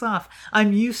and wax off.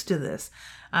 I'm used to this.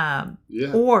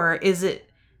 Or is it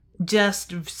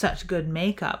just such good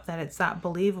makeup that it's that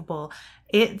believable?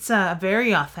 It's a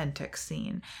very authentic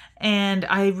scene. And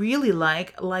I really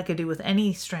like I do with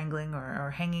any strangling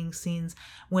or hanging scenes,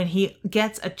 when he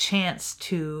gets a chance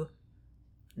to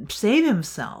save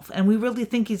himself and we really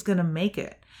think he's going to make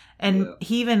it. And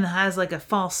he even has like a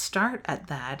false start at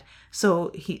that.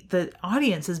 So the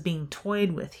audience is being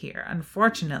toyed with here,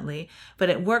 unfortunately, but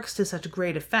it works to such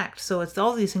great effect. So it's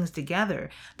all these things together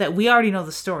that we already know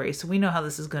the story. So we know how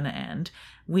this is going to end.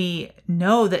 We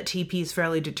know that TP is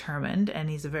fairly determined and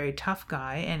he's a very tough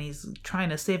guy and he's trying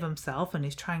to save himself and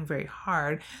he's trying very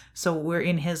hard. So we're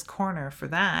in his corner for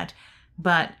that.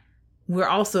 But we're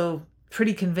also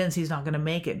pretty convinced he's not going to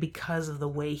make it because of the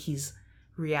way he's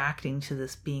reacting to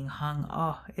this being hung.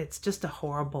 Oh, it's just a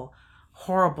horrible,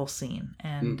 horrible scene.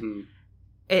 And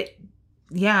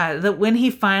when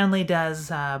he finally does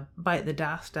bite the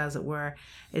dust, as it were,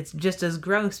 it's just as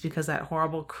gross because that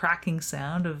horrible cracking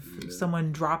sound of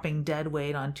someone dropping dead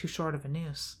weight on too short of a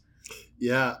noose.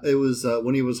 Yeah, it was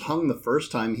when he was hung the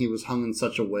first time, he was hung in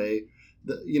such a way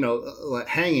that, like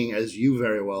hanging, as you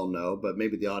very well know, but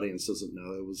maybe the audience doesn't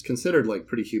know, it was considered like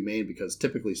pretty humane because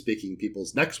typically speaking,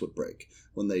 people's necks would break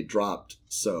when they dropped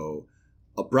so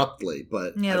abruptly.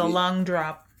 But long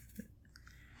drop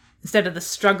instead of the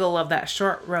struggle of that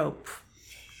short rope.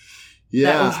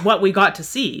 Yeah, that was what we got to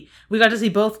see. We got to see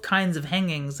both kinds of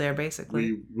hangings there,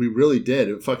 basically. We really did.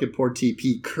 And fucking poor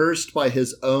TP, cursed by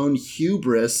his own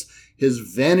hubris, his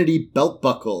vanity belt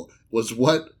buckle was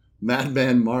what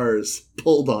Madman Mars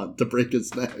pulled on to break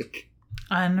his neck.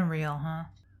 Unreal, huh?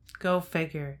 Go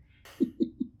figure.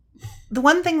 The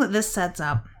one thing that this sets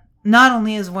up, not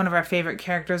only is one of our favorite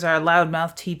characters, our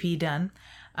loudmouth TP done,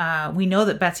 we know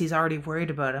that Betsy's already worried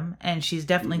about him, and she's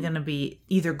definitely going to be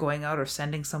either going out or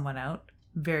sending someone out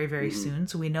very, very soon.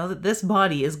 So we know that this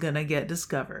body is going to get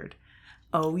discovered.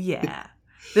 Oh, yeah.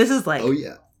 This is like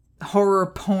horror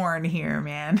porn here,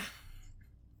 man.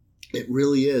 It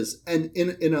really is. And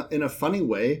in a funny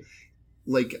way,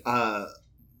 like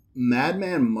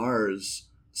Madman Mars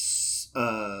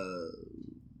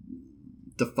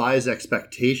defies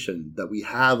expectation that we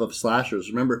have of slashers.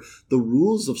 Remember, the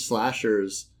rules of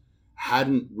slashers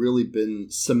hadn't really been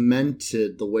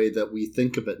cemented the way that we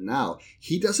think of it now.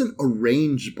 He doesn't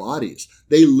arrange bodies.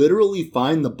 They literally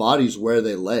find the bodies where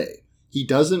they lay. He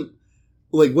doesn't,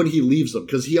 like, when he leaves them,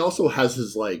 because he also has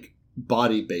his, like,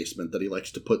 body basement that he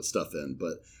likes to put stuff in,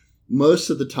 but most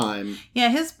of the time,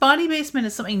 his body basement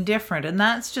is something different, and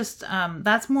that's just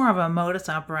that's more of a modus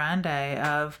operandi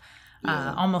of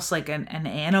almost like an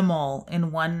animal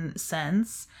in one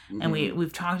sense. And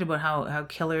we've talked about how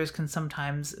killers can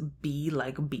sometimes be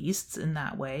like beasts in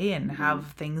that way and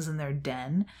have things in their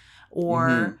den,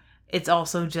 or it's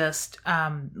also just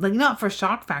like not for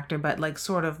shock factor, but like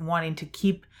sort of wanting to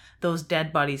keep those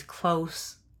dead bodies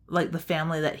close, like the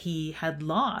family that he had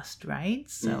lost, right?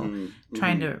 So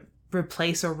trying to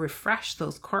replace or refresh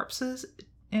those corpses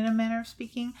in a manner of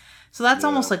speaking. So that's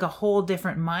almost like a whole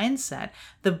different mindset.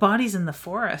 The bodies in the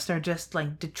forest are just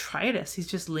like detritus. He's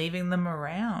just leaving them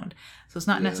around. So it's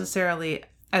not necessarily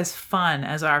as fun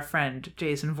as our friend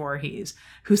Jason Voorhees,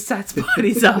 who sets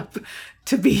bodies up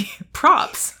to be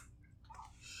props.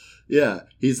 Yeah,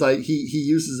 he's like he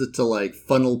uses it to like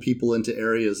funnel people into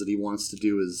areas that he wants to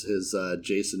do his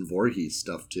Jason Voorhees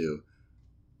stuff too.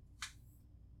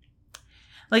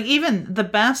 Like even the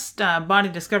best body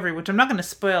discovery, which I'm not going to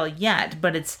spoil yet,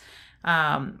 but it's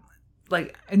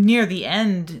like near the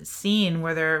end scene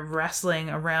where they're wrestling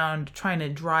around trying to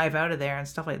drive out of there and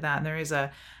stuff like that. And there is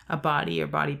a body or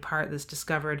body part that's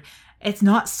discovered. It's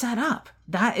not set up.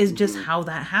 That is just how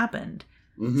that happened.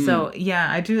 So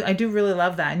yeah, I do really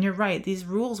love that. And you're right. These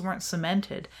rules weren't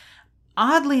cemented.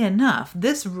 Oddly enough,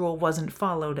 this rule wasn't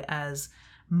followed as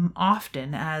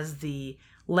often as the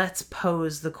let's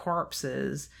pose the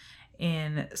corpses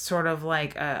in sort of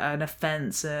like an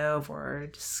offensive or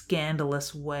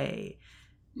scandalous way.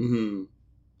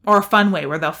 Or a fun way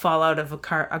where they'll fall out of a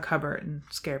cupboard and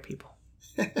scare people.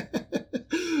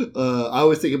 I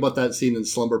always think about that scene in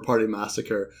Slumber Party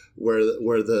Massacre where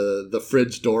the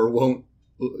fridge door won't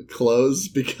close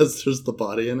because there's the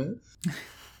body in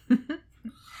it.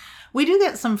 We do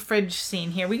get some fridge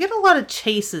scene here. We get a lot of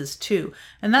chases too.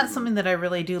 And that's something that I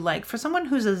really do like. For someone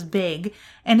who's as big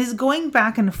and is going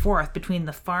back and forth between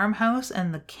the farmhouse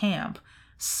and the camp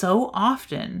so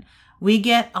often, we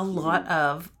get a lot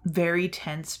of very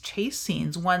tense chase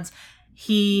scenes. Once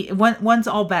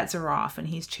all bets are off and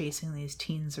he's chasing these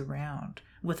teens around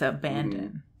with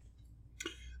abandon.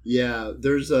 Yeah,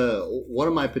 there's one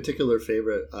of my particular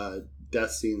favorite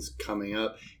death scenes coming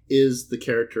up is the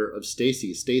character of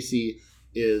Stacy. Stacy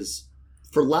is,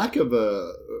 for lack of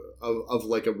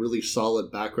like a really solid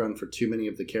background for too many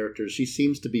of the characters, she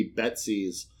seems to be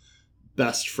Betsy's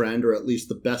best friend, or at least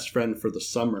the best friend for the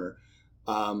summer.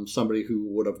 Somebody who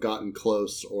would have gotten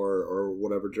close or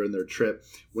whatever during their trip.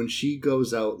 When she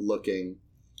goes out looking,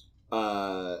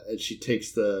 and she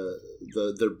takes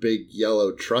their big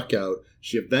yellow truck out,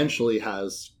 she eventually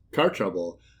has car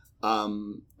trouble.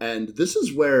 And this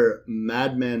is where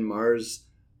Madman Mars,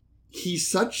 he's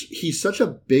such a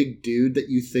big dude that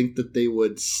you think that they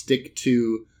would stick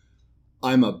to,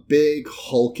 I'm a big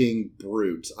hulking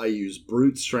brute. I use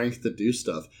brute strength to do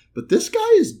stuff. But this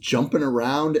guy is jumping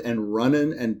around and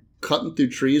running and cutting through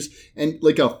trees, and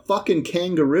like a fucking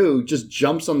kangaroo just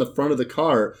jumps on the front of the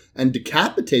car and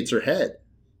decapitates her head.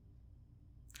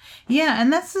 Yeah,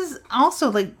 and this is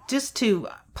also like just to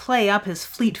play up his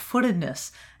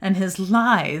fleet-footedness and his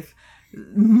lithe,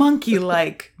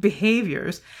 monkey-like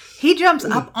behaviors. He jumps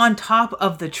up on top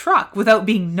of the truck without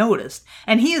being noticed,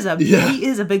 and he is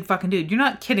a big fucking dude. You're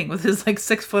not kidding with his like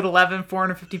 6'11",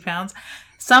 450 pounds.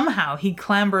 Somehow he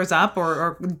clambers up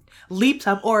or leaps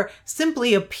up or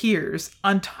simply appears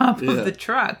on top of the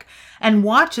truck and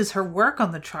watches her work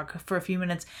on the truck for a few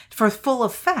minutes for full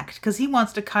effect, because he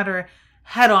wants to cut her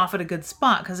head off at a good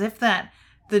spot. Because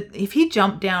if he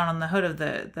jumped down on the hood of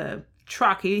the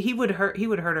truck, he would hurt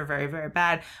her very, very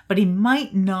bad, but he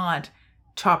might not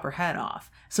chop her head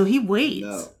off. So he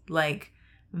waits, like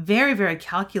very, very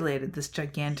calculated, this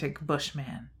gigantic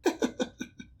bushman.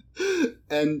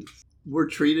 And we're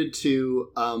treated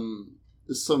to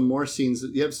some more scenes.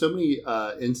 You have so many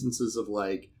instances of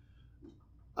like,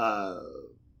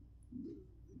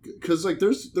 because like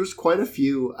there's quite a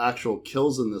few actual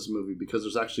kills in this movie, because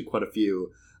there's actually quite a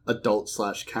few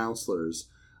adult/counselors.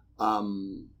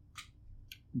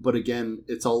 But again,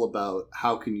 it's all about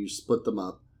how can you split them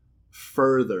up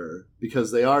further,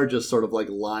 because they are just sort of like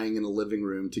lying in a living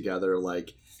room together,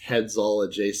 like heads all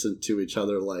adjacent to each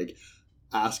other, like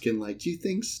asking like, do you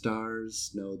think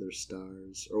stars know they're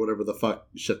stars, or whatever the fuck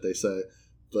shit they say.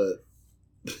 But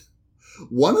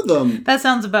one of them, that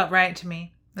sounds about right to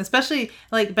me. Especially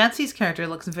like Betsy's character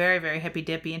looks very, very hippy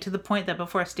dippy, and to the point that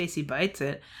before Stacy bites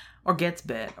it or gets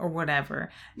bit or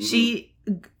whatever, she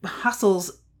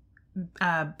hustles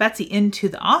Betsy into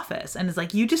the office and is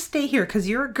like, you just stay here because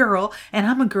you're a girl and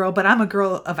I'm a girl, but I'm a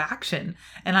girl of action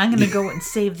and I'm going to go and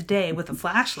save the day with a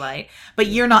flashlight, but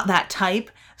you're not that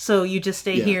type, so you just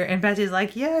stay here. And Betsy's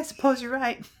like, yeah, I suppose you're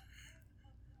right.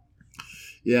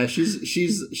 Yeah, she's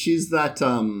that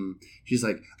she's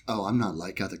like, oh, I'm not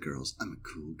like other girls, I'm a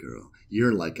cool girl.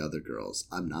 You're like other girls,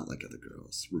 I'm not like other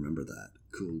girls. Remember that,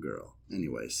 cool girl.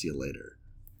 Anyway, see you later.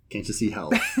 Can't you see how?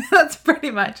 That's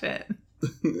pretty much it.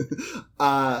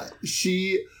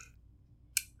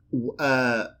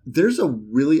 There's a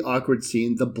really awkward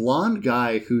scene. The blonde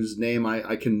guy whose name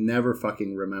I can never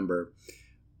fucking remember,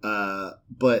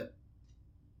 but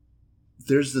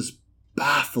there's this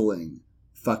baffling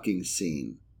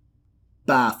scene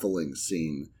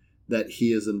that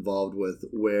he is involved with,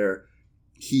 where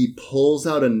he pulls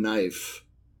out a knife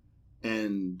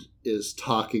and is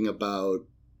talking about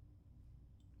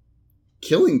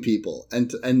killing people,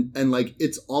 and like,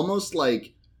 it's almost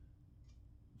like,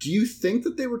 do you think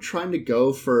that they were trying to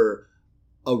go for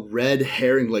a red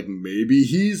herring, like maybe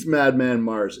he's Madman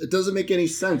Mars? It doesn't make any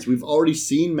sense. We've already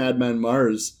seen Madman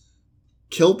Mars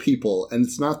kill people, and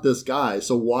it's not this guy.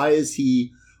 So why is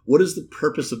he? What is the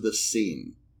purpose of this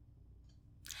scene?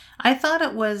 I thought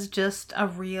it was just a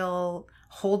real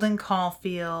Holden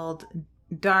Caulfield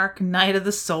dark night of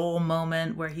the soul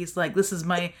moment, where he's like, this is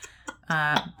my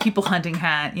people hunting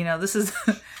hat, this is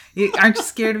aren't you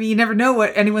scared of me? You never know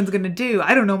what anyone's gonna do.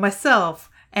 I don't know myself.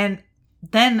 And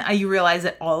then you realize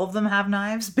that all of them have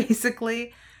knives,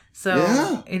 basically.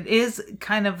 So It is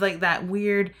kind of like that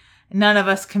weird, none of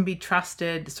us can be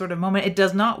trusted sort of moment. It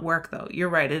does not work, though. You're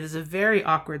right. It is a very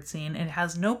awkward scene. It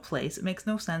has no place. It makes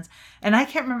no sense. And I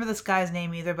can't remember this guy's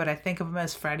name either, but I think of him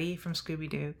as Freddy from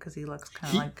Scooby-Doo, because he looks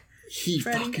kind of like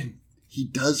Freddy. He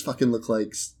does fucking look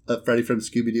like Freddy from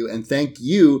Scooby-Doo. And thank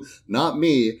you, not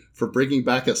me, for bringing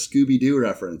back a Scooby-Doo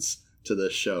reference to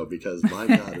this show, because my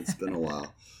God, it's been a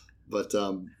while. But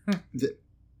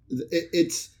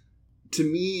it's, to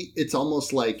me, it's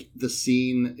almost like the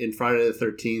scene in Friday the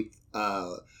 13th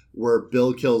where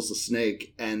Bill kills the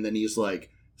snake, and then he's like,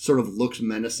 sort of looks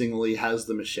menacingly, has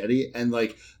the machete, and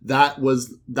like that was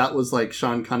like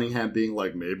Sean Cunningham being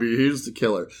like, maybe he's the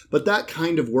killer. But that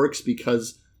kind of works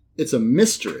because it's a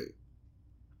mystery.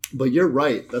 But you're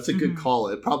right, that's a good call.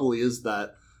 It probably is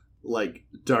that like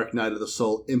Dark Night of the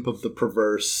Soul, Imp of the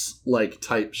Perverse like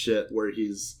type shit, where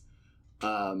he's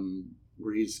going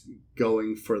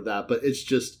for that. But it's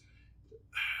just,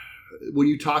 when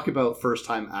you talk about first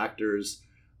time actors,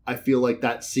 I feel like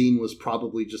that scene was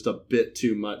probably just a bit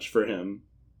too much for him,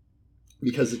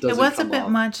 because it doesn't. It was come a bit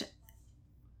off. much,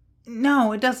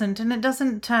 No, it doesn't. And it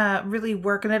doesn't really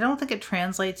work. And I don't think it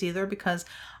translates either because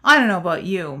I don't know about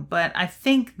you, but I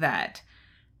think that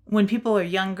when people are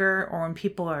younger or when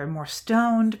people are more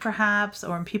stoned, perhaps,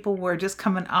 or when people were just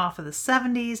coming off of the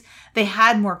 70s, they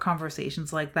had more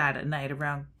conversations like that at night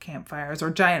around campfires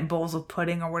or giant bowls of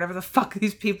pudding or whatever the fuck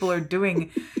these people are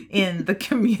doing in the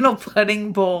communal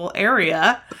pudding bowl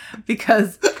area,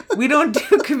 because we don't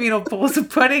do communal bowls of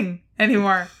pudding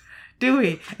anymore, do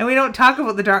we? And we don't talk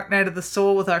about the dark night of the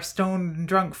soul with our stoned and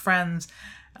drunk friends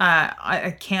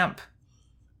at camp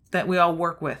that we all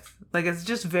work with. Like, it's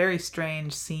just very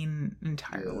strange scene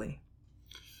entirely.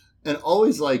 Yeah. And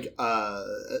always like,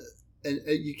 and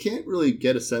you can't really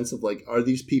get a sense of like, are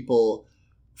these people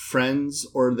friends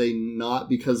or are they not?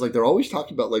 Because like, they're always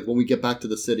talking about like, when we get back to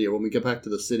the city or when we get back to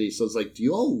the city. So it's like, do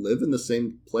you all live in the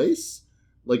same place?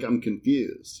 Like, I'm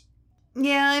confused.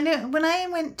 Yeah, I know. When I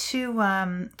went to,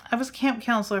 I was a camp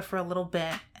counselor for a little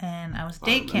bit and I was a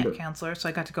day camp counselor. So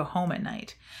I got to go home at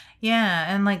night. Yeah.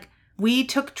 And like, we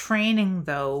took training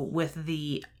though with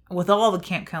all the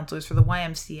camp counselors for the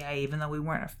YMCA, even though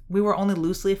we were only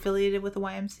loosely affiliated with the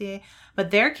YMCA,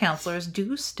 but their counselors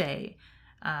do stay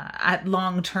at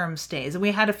long-term stays. And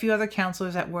we had a few other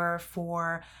counselors that were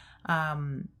for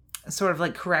sort of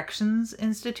like corrections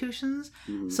institutions.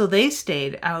 Mm-hmm. So they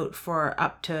stayed out for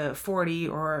up to 40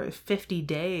 or 50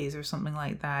 days or something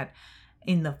like that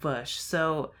in the bush.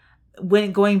 So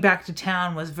when going back to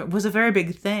town was a very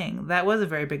big thing. That was a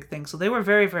very big thing. So they were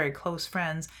very, very close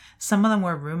friends. Some of them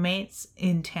were roommates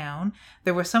in town.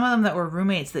 There were some of them that were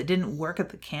roommates that didn't work at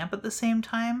the camp at the same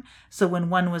time. So when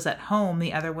one was at home,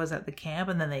 the other was at the camp,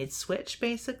 and then they'd switch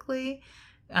basically.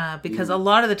 Because a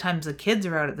lot of the times the kids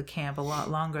are out at the camp a lot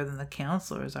longer than the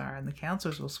counselors are, and the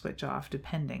counselors will switch off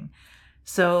depending.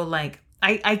 So like,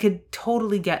 I could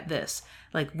totally get this.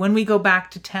 Like, when we go back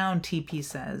to town, TP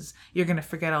says, you're going to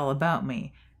forget all about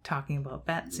me, talking about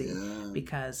Betsy. Yeah.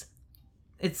 Because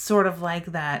it's sort of like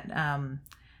that,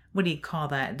 what do you call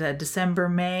that? The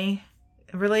December-May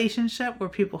relationship where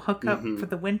people hook up for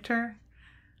the winter.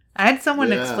 I had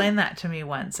someone explain that to me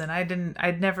once, and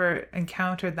I'd never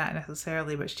encountered that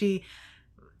necessarily, but she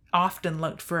often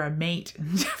looked for a mate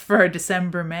for a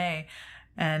December-May.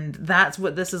 And that's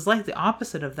what this is like, the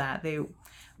opposite of that. They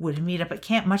would meet up at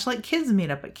camp, much like kids meet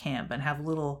up at camp and have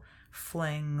little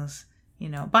flings,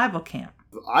 Bible camp.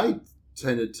 I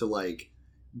tended to like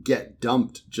get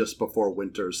dumped just before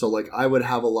winter. So like I would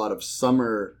have a lot of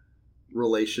summer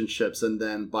relationships, and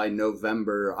then by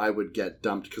November I would get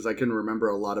dumped because I can remember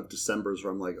a lot of Decembers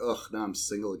where I'm like, ugh, now I'm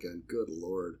single again. Good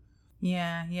Lord.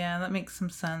 Yeah, that makes some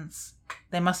sense.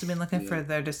 They must have been looking for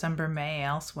their December-May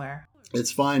elsewhere.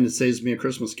 It's fine. It saves me a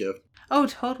Christmas gift. Oh,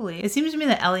 totally. It seems to me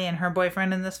that Ellie and her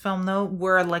boyfriend in this film, though,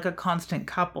 were like a constant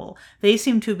couple. They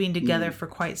seem to have been together for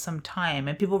quite some time,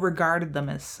 and people regarded them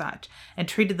as such and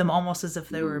treated them almost as if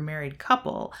they were a married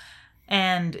couple.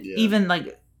 And even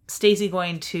like Stacy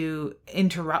going to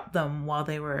interrupt them while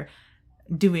they were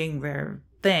doing their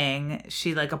thing,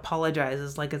 she like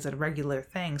apologizes like it's a regular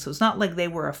thing. So it's not like they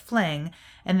were a fling,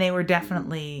 and they were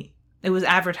definitely... It was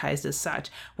advertised as such,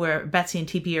 where Betsy and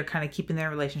TP are kind of keeping their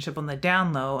relationship on the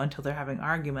down low until they're having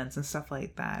arguments and stuff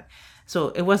like that. So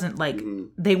it wasn't like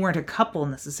they weren't a couple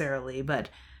necessarily, but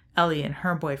Ellie and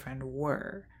her boyfriend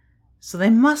were. So they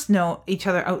must know each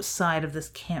other outside of this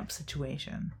camp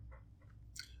situation.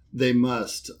 They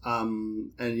must. And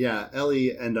yeah,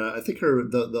 Ellie and I think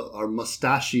our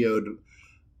mustachioed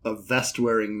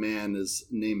vest-wearing man is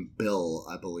named Bill,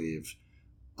 I believe.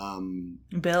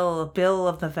 Bill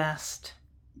of the vest.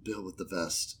 Bill with the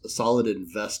vest. A solid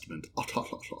investment.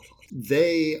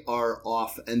 They are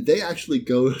off, and they actually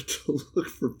go to look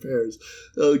for bears.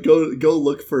 Go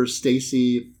look for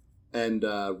Stacy and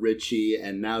Richie,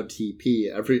 and now TP.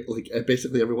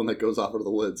 Basically everyone that goes off into the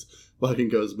woods fucking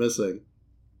goes missing.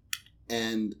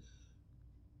 And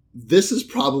this is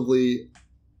probably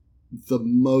the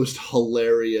most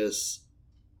hilarious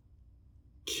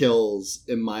kills,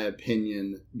 in my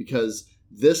opinion, because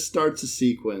this starts a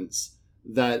sequence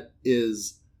that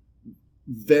is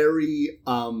very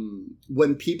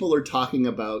when people are talking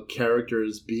about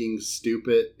characters being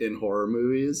stupid in horror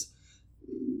movies,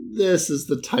 this is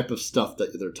the type of stuff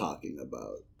that they're talking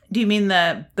about. Do you mean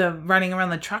the running around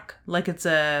the truck like it's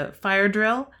a fire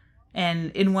drill?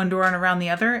 And in one door and around the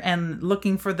other, and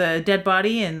looking for the dead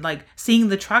body, and like seeing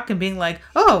the truck and being like,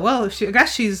 oh, well, I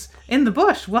guess she's in the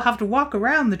bush. We'll have to walk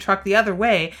around the truck the other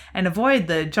way and avoid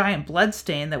the giant blood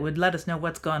stain that would let us know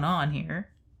what's going on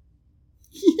here.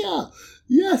 Yeah,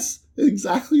 yes,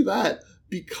 exactly that.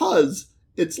 Because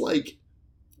it's like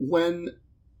when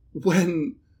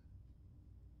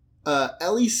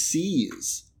Ellie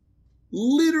sees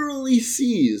literally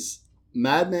sees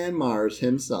Madman Mars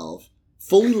himself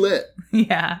fully lit.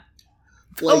 Yeah.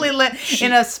 Fully lit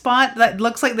in a spot that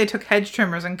looks like they took hedge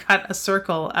trimmers and cut a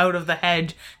circle out of the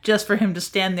hedge just for him to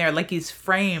stand there like he's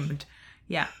framed.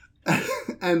 Yeah.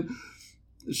 And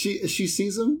she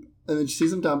sees him, and then she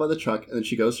sees him down by the truck, and then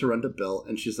she goes to run to Bill,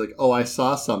 and she's like, oh, I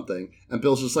saw something. And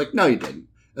Bill's just like, no, you didn't.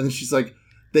 And then she's like,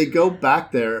 they go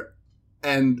back there,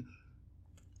 and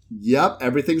yep,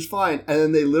 everything's fine. And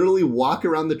then they literally walk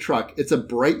around the truck. It's a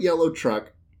bright yellow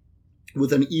truck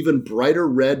with an even brighter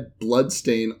red blood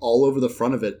stain all over the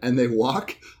front of it. And they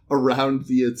walk around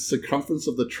the circumference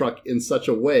of the truck in such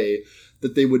a way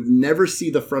that they would never see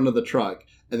the front of the truck.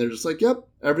 And they're just like, yep,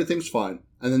 everything's fine.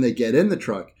 And then they get in the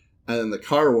truck, and then the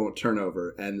car won't turn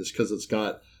over. And it's because it's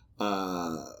got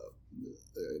a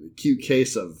cute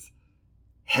case of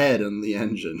head in the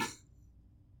engine.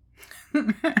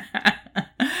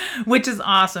 Which is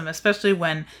awesome, especially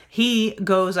when he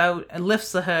goes out and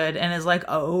lifts the hood and is like,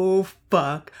 oh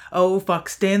fuck,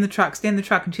 stay in the truck.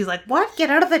 And she's like, what? Get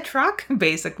out of the truck,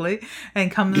 basically, and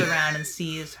comes around and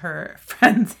sees her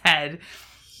friend's head.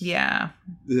 Yeah.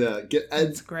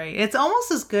 It's great. It's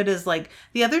almost as good as like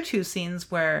the other two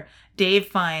scenes where Dave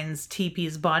finds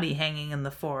TP's body hanging in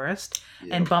the forest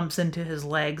and bumps into his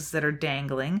legs that are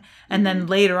dangling. And then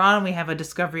later on we have a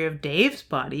discovery of Dave's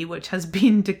body, which has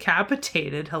been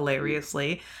decapitated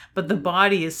hilariously, but the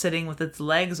body is sitting with its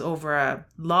legs over a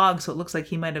log, so it looks like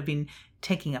he might have been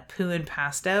taking a poo and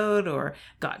passed out, or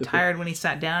got tired when he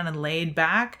sat down and laid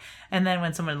back. And then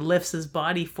when someone lifts his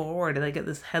body forward, they get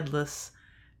this headless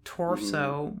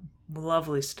torso.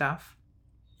 Lovely stuff.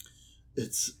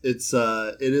 It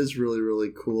is really,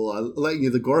 really cool. I like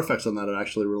the gore effects on that are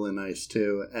actually really nice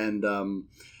too. And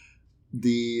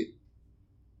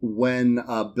when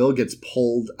Bill gets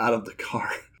pulled out of the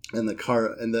car and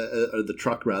the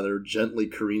truck rather gently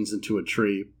careens into a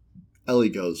tree, Ellie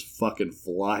goes fucking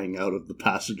flying out of the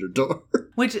passenger door.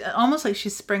 Which almost like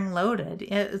she's spring-loaded.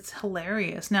 It's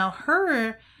hilarious. Now,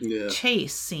 her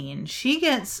chase scene, she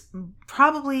gets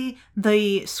probably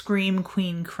the Scream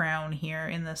Queen crown here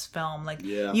in this film. Like,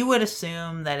 you would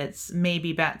assume that it's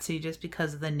maybe Betsy just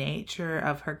because of the nature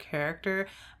of her character,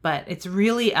 but it's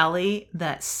really Ellie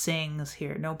that sings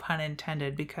here, no pun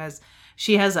intended, because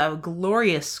she has a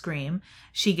glorious scream.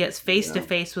 She gets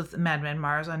face-to-face with Madman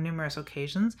Mars on numerous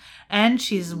occasions, and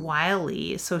she's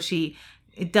wily, so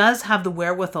it does have the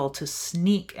wherewithal to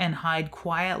sneak and hide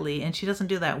quietly, and she doesn't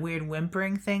do that weird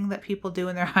whimpering thing that people do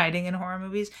when they're hiding in horror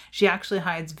movies. She actually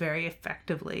hides very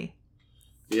effectively.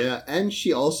 Yeah, and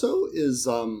she also is,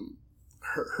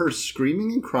 her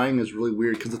screaming and crying is really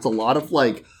weird, because it's a lot of,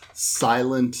 like,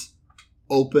 silent,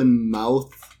 open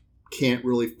mouth, can't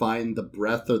really find the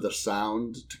breath or the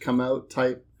sound to come out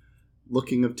type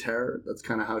looking of terror. That's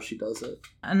kind of how she does it.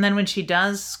 And then when she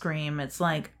does scream, it's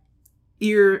like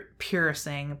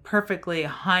ear-piercing, perfectly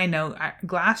high note,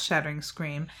 glass-shattering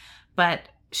scream. But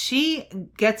she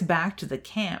gets back to the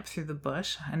camp through the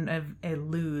bush and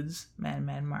eludes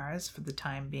Madman Mars for the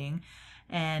time being,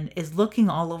 and is looking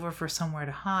all over for somewhere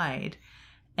to hide.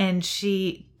 And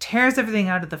she tears everything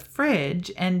out of the fridge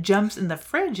and jumps in the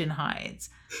fridge and hides.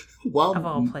 Of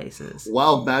all places.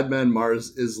 While Madman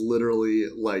Mars is literally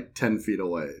like 10 feet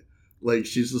away. Like,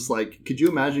 she's just like, could you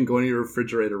imagine going to your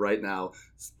refrigerator right now,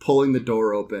 pulling the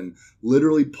door open,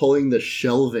 literally pulling the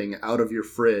shelving out of your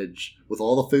fridge with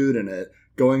all the food in it,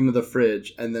 going to the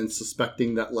fridge, and then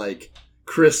suspecting that, like,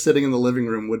 Chris sitting in the living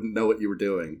room wouldn't know what you were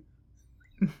doing?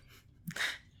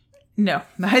 No,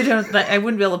 I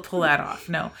wouldn't be able to pull that off,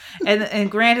 no. And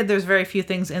granted, there's very few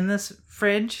things in this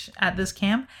fridge at this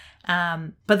camp,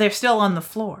 but they're still on the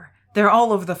floor. They're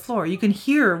all over the floor. You can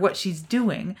hear what she's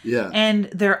doing. Yeah. And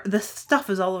the stuff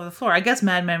is all over the floor. I guess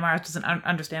Madman Mars doesn't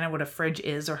understand what a fridge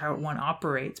is or how one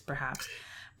operates, perhaps.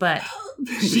 But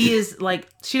she is like,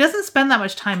 she doesn't spend that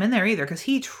much time in there either, because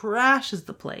he trashes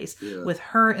the place with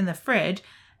her in the fridge.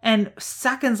 And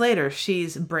seconds later,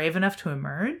 she's brave enough to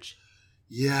emerge.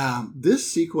 Yeah, this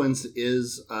sequence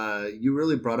is, you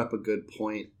really brought up a good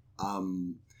point.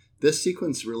 This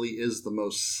sequence really is the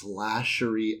most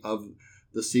slashery of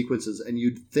the sequences, and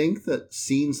you'd think that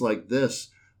scenes like this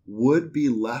would be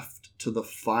left to the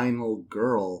final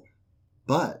girl.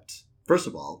 But, first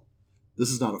of all, this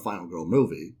is not a final girl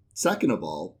movie. Second of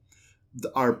all,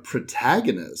 our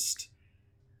protagonist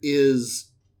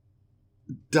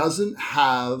doesn't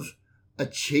have a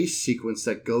chase sequence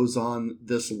that goes on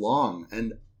this long,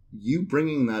 and you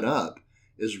bringing that up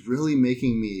is really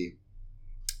making me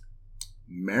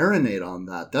marinate on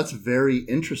that. That's very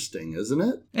interesting, isn't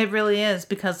it? It really is,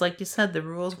 because like you said, the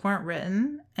rules weren't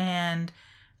written, and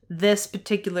this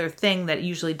particular thing that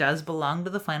usually does belong to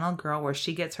the final girl, where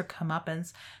she gets her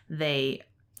comeuppance, they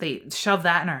shove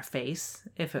that in our face,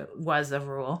 if it was a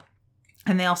rule.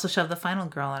 And they also shove the final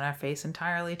girl in our face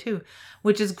entirely too,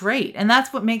 which is great. And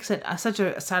that's what makes it such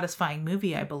a satisfying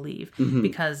movie, I believe,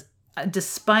 because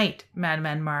despite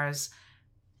Madman Mars,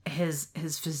 his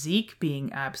physique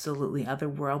being absolutely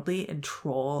otherworldly and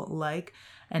troll-like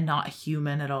and not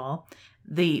human at all,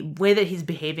 the way that he's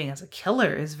behaving as a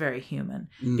killer is very human,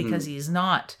 because he's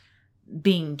not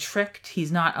being tricked.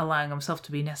 He's not allowing himself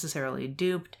to be necessarily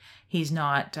duped. He's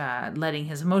not letting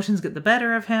his emotions get the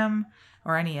better of him,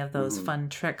 or any of those fun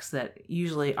tricks that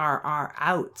usually are our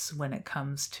outs when it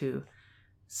comes to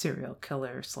serial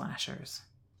killer slashers.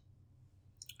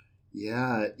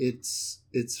 Yeah, it's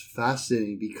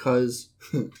fascinating because,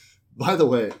 by the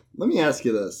way, let me ask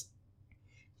you this.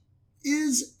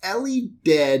 Is Ellie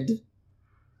dead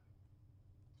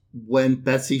when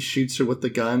Betsy shoots her with the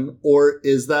gun, or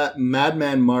is that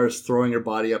Madman Mars throwing her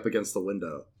body up against the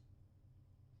window?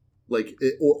 Like,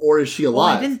 or is she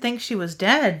alive? Well, I didn't think she was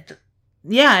dead.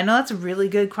 Yeah, I know, that's a really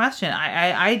good question.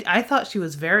 I thought she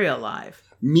was very alive.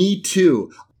 Me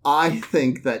too. I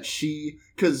think that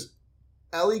because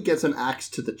Ellie gets an axe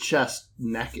to the chest,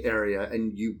 neck area,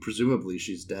 and presumably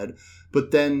she's dead.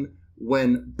 But then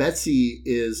when Betsy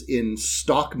is in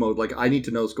stalk mode, like, I need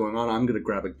to know what's going on, I'm going to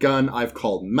grab a gun, I've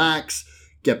called Max,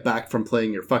 get back from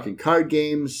playing your fucking card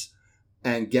games,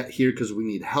 and get here because we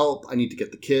need help, I need to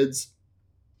get the kids.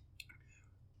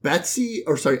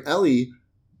 Ellie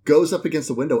goes up against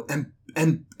the window,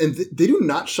 and they do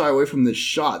not shy away from this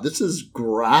shot. This is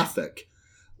graphic.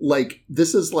 Like,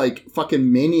 this is like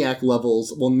fucking Maniac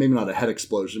levels. Well, maybe not a head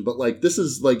explosion, but like, this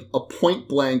is like a point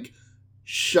blank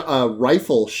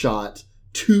rifle shot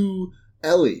to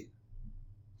Ellie.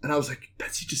 And I was like,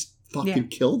 Betsy just fucking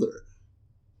killed her.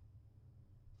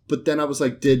 But then I was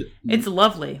like, it's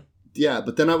lovely. Yeah,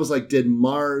 but then I was like, did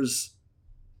Mars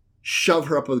shove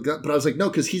her up with a gun? But I was like, no,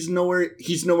 because he's nowhere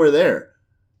there.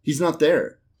 He's not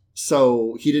there.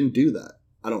 So he didn't do that,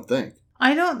 I don't think.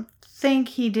 I don't think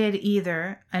he did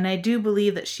either. And I do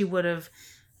believe that she would have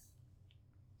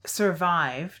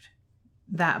survived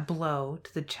that blow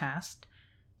to the chest.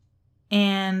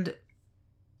 And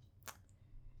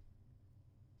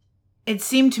it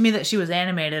seemed to me that she was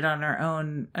animated on her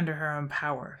own, under her own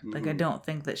power. Like, I don't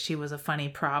think that she was a funny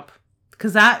prop.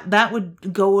 Because that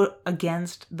would go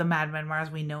against the Madman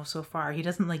Mars we know so far. He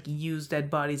doesn't, like, use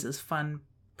dead bodies as fun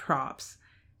props.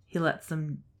 He lets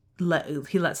them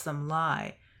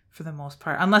lie for the most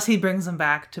part, unless he brings them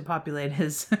back to populate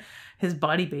his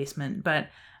body basement. But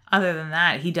other than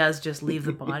that, he does just leave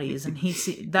the bodies, and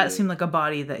that seemed like a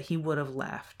body that he would have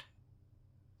left.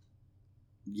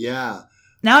 Yeah.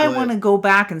 Now I want to go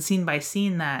back and scene by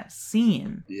scene that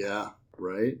scene. Yeah,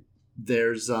 right.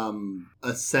 There's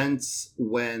a sense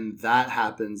when that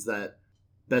happens that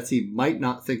Betsy might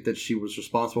not think that she was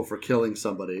responsible for killing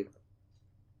somebody,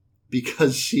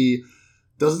 because she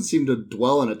doesn't seem to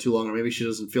dwell on it too long, or maybe she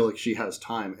doesn't feel like she has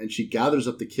time. And she gathers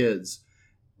up the kids,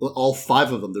 all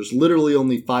 5 of them. There's literally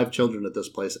only 5 children at this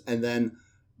place, and then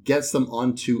gets them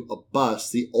onto a bus.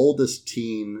 The oldest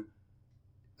teen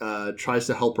tries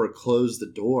to help her close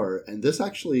the door. And this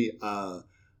actually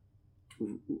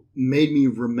made me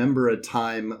remember a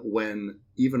time when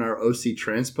even our OC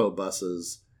Transpo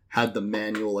buses had the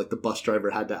manual, like the bus driver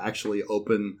had to actually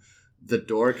open the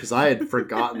door, because I had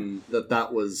forgotten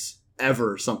that was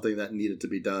ever something that needed to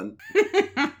be done.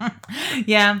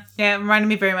 Yeah, it reminded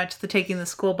me very much of taking the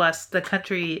school bus, the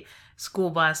country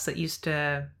school bus that used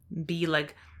to be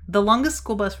like, the longest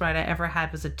school bus ride I ever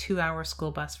had was a 2-hour school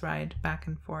bus ride back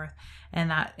and forth, and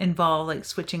that involved like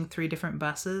switching 3 different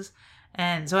buses.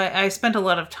 And so I spent a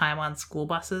lot of time on school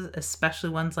buses, especially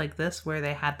ones like this where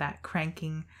they had that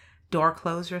cranking door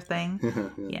closer thing.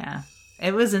 Yeah.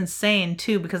 It was insane,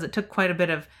 too, because it took quite a bit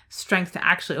of strength to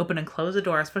actually open and close a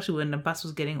door, especially when the bus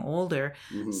was getting older.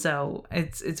 Mm-hmm. So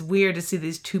it's weird to see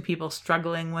these 2 people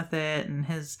struggling with it, and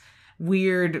his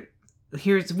weird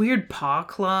paw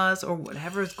claws or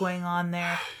whatever's going on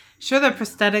there. Sure, they're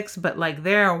prosthetics, but like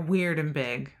they're weird and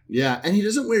big. Yeah, and he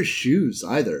doesn't wear shoes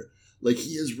either. Like,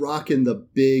 he is rocking the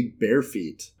big bare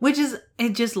feet.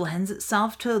 It just lends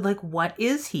itself to, like, what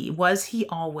is he? Was he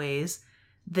always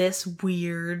this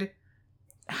weird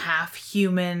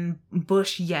half-human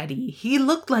bush yeti? He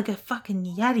looked like a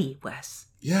fucking yeti, Wes.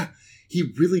 Yeah,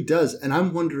 he really does. And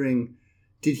I'm wondering,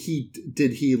 did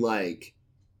he like,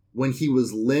 when he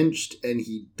was lynched and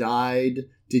he died,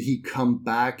 did he come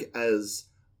back as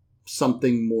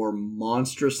something more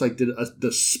monstrous? Like, did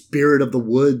the spirit of the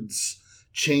woods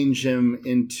change him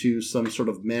into some sort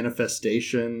of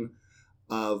manifestation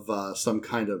of some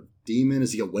kind of demon?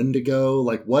 Is he a Wendigo?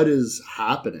 Like, what is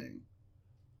happening?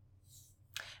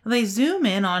 They zoom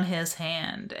in on his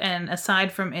hand, and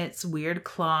aside from its weird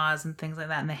claws and things like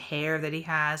that, and the hair that he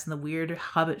has, and the weird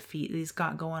hobbit feet that he's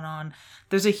got going on,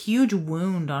 there's a huge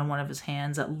wound on one of his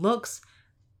hands that looks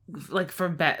like,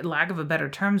 for lack of a better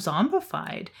term,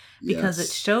 zombified, because it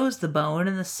shows the bone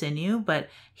and the sinew, but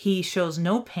he shows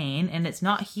no pain, and it's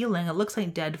not healing. It looks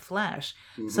like dead flesh.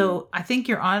 Mm-hmm. So I think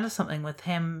you're onto something with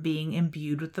him being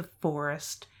imbued with the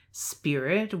forest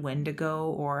spirit, Wendigo,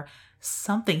 or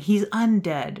something. He's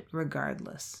undead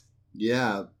regardless.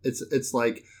 Yeah, it's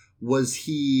like, was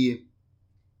he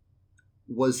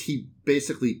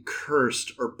basically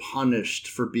cursed or punished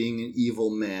for being an evil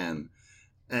man?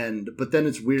 But then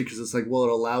it's weird because it's like, well, it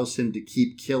allows him to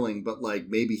keep killing, but like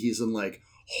maybe he's in like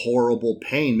horrible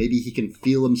pain. Maybe he can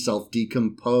feel himself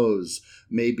decompose.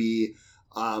 Maybe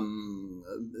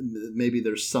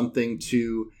there's something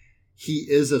to, he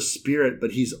is a spirit,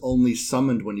 but he's only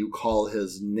summoned when you call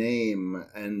his name,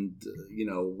 and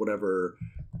whatever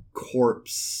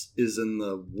corpse is in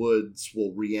the woods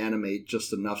will reanimate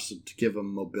just enough to give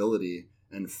him mobility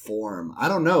and form. I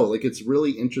don't know. Like, it's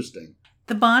really interesting.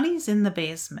 The body's in the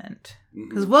basement,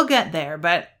 because we'll get there,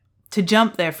 but to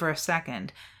jump there for a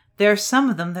second, there are some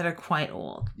of them that are quite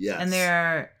old. Yes. And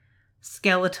they're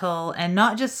skeletal, and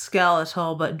not just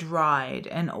skeletal, but dried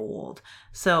and old.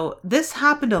 So this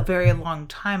happened a very long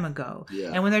time ago. Yeah.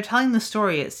 And when they're telling the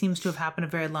story, it seems to have happened a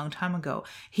very long time ago.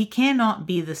 He cannot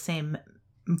be the same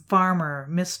farmer,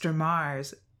 Mr.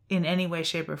 Mars, in any way,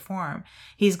 shape, or form.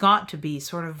 He's got to be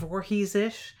sort of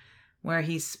Voorhees-ish, where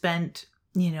he's spent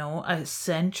a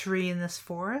century in this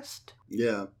forest.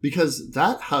 Yeah, because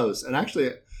that house, and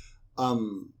actually,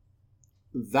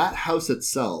 that house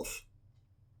itself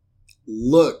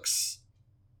looks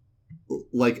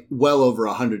like well over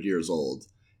 100 years old.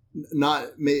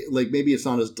 Maybe it's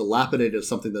not as dilapidated as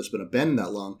something that's been abandoned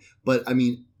that long, but I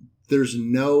mean, there's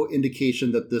no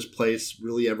indication that this place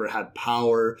really ever had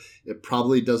power. It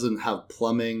probably doesn't have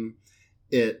plumbing.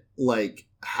 It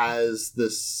has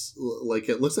this,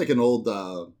 it looks like an old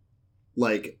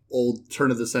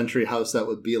turn of the century house that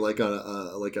would be like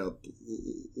a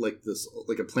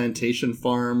plantation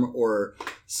farm or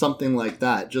something like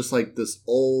that. Just like this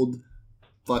old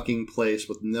fucking place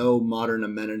with no modern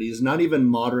amenities, not even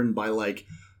modern by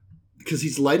because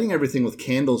he's lighting everything with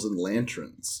candles and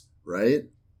lanterns, right?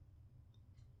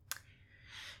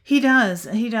 He does.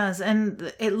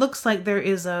 And it looks like there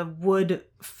is a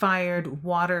wood-fired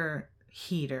water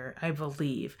heater, I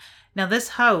believe. Now, this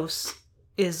house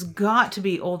is got to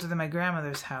be older than my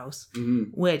grandmother's house,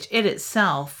 which it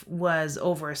itself was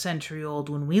over a century old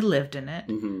when we lived in it.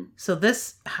 Mm-hmm. So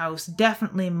this house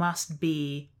definitely must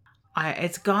be,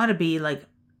 it's got to be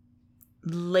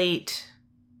late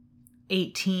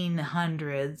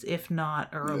 1800s, if not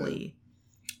early.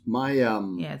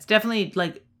 Yeah. It's definitely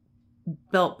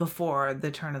built before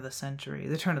the turn of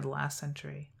the last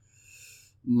century.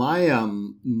 My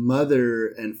mother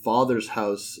and father's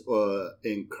house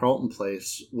in Carleton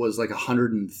Place was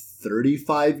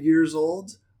 135 years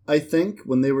old, I think,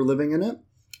 when they were living in it.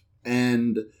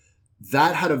 And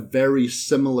that had a very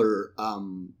similar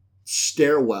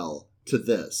stairwell to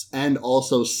this, and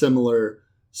also similar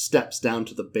steps down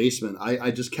to the basement.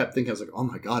 I just kept thinking, I was like, oh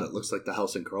my God, it looks like the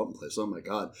house in Carleton Place. Oh my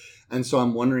God. And so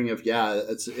I'm wondering if,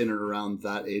 it's in and around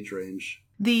that age range.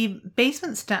 The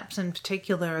basement steps in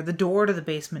particular, the door to the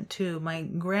basement too, my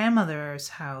grandmother's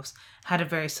house had a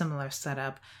very similar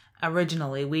setup.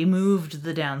 Originally, we moved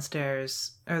the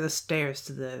downstairs, or the stairs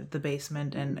to the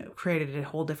basement, and created a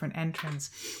whole different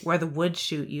entrance where the wood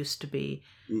chute used to be.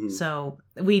 Mm-hmm. So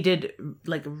we did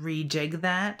rejig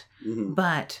that,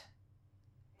 but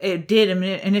it did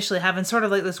initially have sort of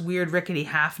this weird rickety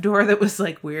half door that was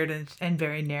weird and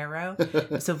very narrow.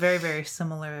 So very, very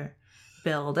similar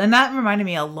build. And that reminded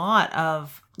me a lot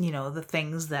of, the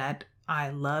things that I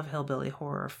love hillbilly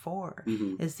horror for,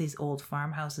 is these old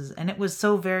farmhouses. And it was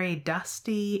so very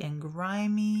dusty and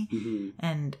grimy.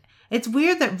 And it's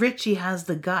weird that Richie has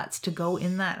the guts to go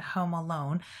in that home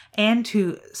alone and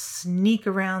to sneak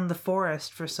around the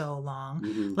forest for so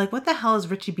long. What the hell has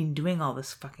Richie been doing all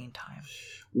this fucking time?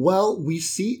 Well, we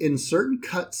see in certain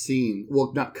not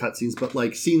cutscenes,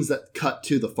 but scenes that cut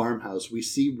to the farmhouse, we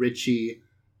see Richie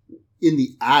in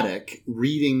the attic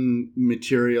reading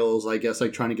materials, I guess,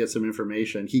 trying to get some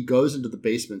information. He goes into the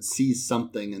basement, sees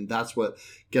something, and that's what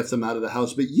gets him out of the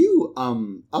house. But you,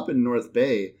 up in North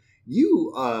Bay,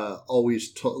 you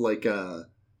always told a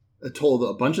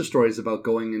bunch of stories about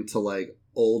going into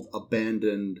old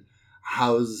abandoned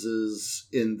houses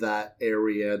in that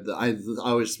area. I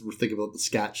always think about the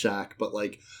Scat Shack, but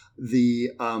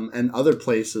and other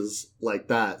places like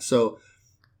that. So,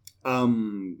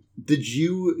 did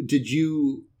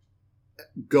you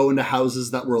go into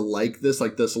houses that were like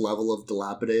this level of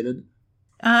dilapidated?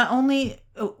 Only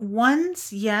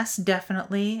once, yes,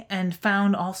 definitely, and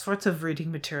found all sorts of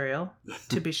reading material,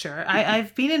 to be sure.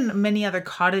 I've been in many other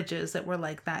cottages that were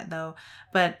like that, though.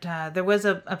 But there was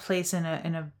a place in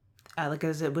a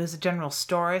it was a general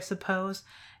store, I suppose,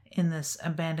 in this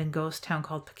abandoned ghost town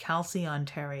called Pecalcy,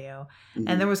 Ontario. Mm-hmm.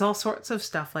 And there was all sorts of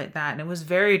stuff like that, and it was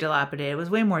very dilapidated. It was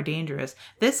way more dangerous.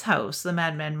 This house, the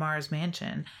Madman Mars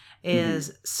Mansion,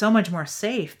 is so much more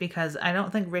safe because I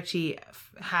don't think Richie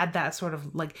had that sort of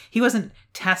he wasn't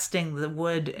testing the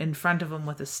wood in front of him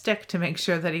with a stick to make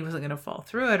sure that he wasn't going to fall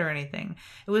through it or anything.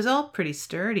 It was all pretty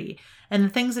sturdy, and the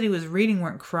things that he was reading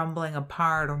weren't crumbling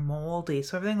apart or moldy,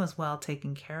 so everything was well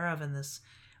taken care of in this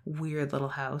weird little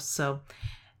house. So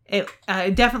I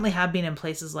definitely have been in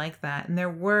places like that, and there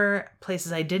were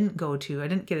places I didn't go to. I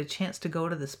didn't get a chance to go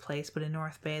to this place, but in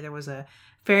North Bay there was a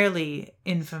fairly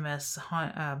infamous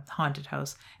haunted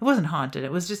house. It wasn't haunted,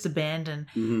 it was just abandoned,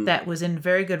 that was in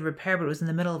very good repair, but it was in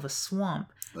the middle of a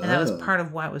swamp, and that was part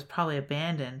of why it was probably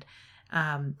abandoned.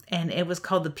 And it was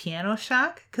called the Piano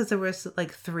Shack because there was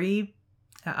 3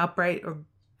 upright, or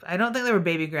I don't think they were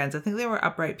baby grands, I think they were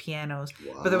upright pianos.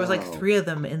 Wow. But there was 3 of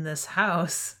them in this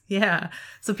house. Yeah,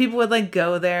 so people would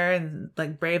go there and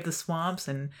brave the swamps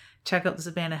and check out this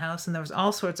abandoned house, and there was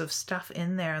all sorts of stuff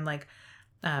in there, and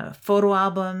photo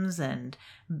albums and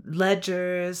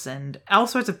ledgers and all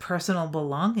sorts of personal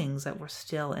belongings that were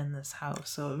still in this house.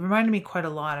 So it reminded me quite a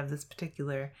lot of this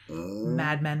particular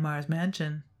Madman Mars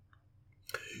Mansion.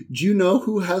 Do you know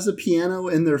who has a piano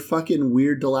in their fucking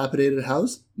weird dilapidated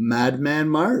house? Madman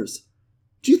Mars.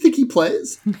 Do you think he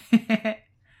plays?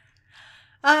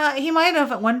 He might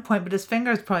have at one point, but his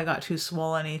fingers probably got too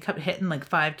swollen. He kept hitting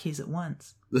 5 keys at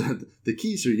once. The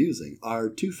keys you're using are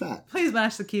too fat. Please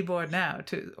mash the keyboard now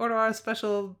to order our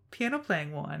special piano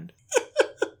playing wand.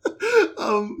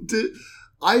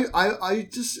 I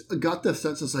just got the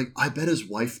sense it's I bet his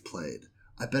wife played.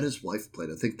 I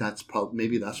think that's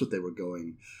maybe that's what they were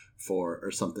going for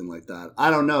or something like that. I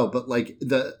don't know, but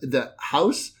the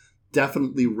house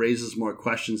definitely raises more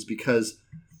questions because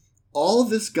all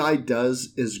this guy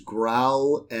does is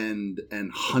growl and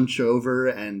hunch over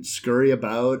and scurry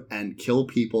about and kill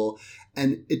people.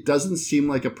 And it doesn't seem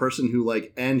like a person who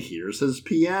and here's his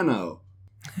piano.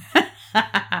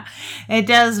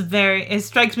 It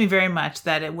strikes me very much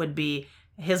that it would be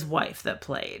his wife that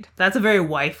played. That's a very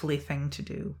wifely thing to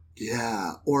do.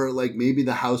 Yeah. Or maybe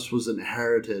the house was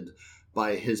inherited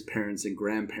by his parents and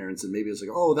grandparents. And maybe it's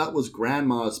oh, that was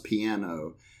grandma's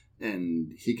piano.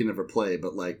 And he can never play,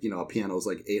 but a piano is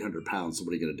 800 pounds. So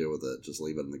what are you going to do with it? Just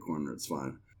leave it in the corner. It's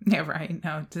fine. Yeah, right.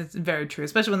 No, it's very true.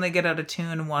 Especially when they get out of tune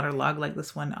and waterlogged like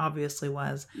this one obviously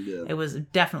was. Yeah. It was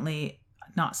definitely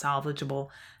not salvageable.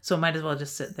 So it might as well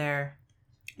just sit there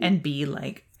and be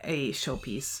a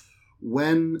showpiece.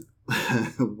 When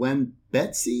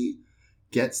Betsy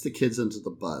gets the kids into the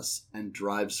bus and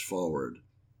drives forward,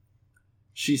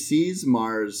 she sees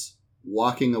Mars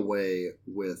walking away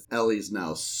with Ellie's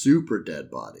now super dead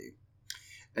body.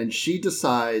 And she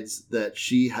decides that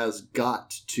she has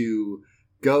got to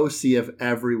go see if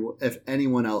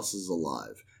anyone else is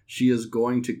alive. She is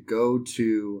going to go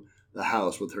to the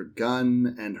house with her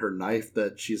gun and her knife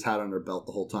that she's had on her belt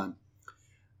the whole time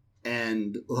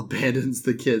and abandons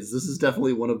the kids. This is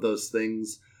definitely one of those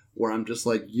things where I'm just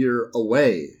you're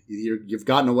away. You've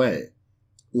gotten away.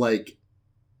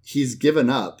 He's given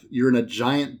up. You're in a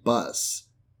giant bus.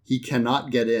 He cannot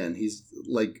get in. He's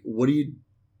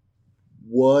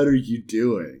what are you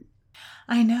doing?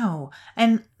 I know.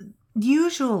 And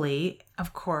usually,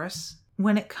 of course,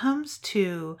 when it comes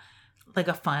to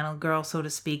a final girl, so to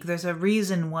speak, there's a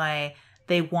reason why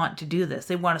they want to do this.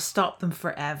 They want to stop them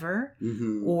forever,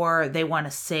 or they want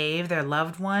to save their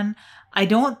loved one. I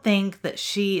don't think that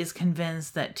she is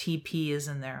convinced that TP is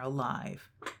in there alive.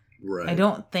 Right. I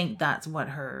don't think that's what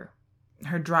her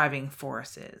driving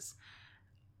force is.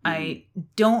 I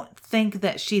don't think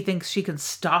that she thinks she can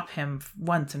stop him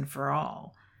once and for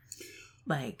all.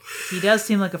 He does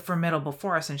seem like a formidable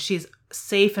force, and she's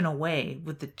safe and away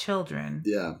with the children.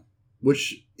 Yeah.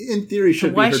 Which, in theory,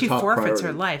 should be her top priority. Why she forfeits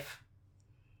her life.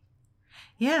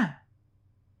 Yeah.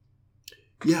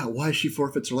 Yeah, why she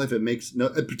forfeits her life. It makes no...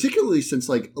 Particularly since,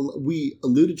 we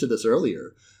alluded to this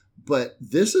earlier, but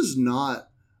this is not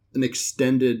an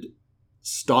extended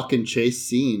stalk and chase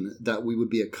scene that we would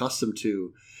be accustomed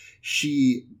to.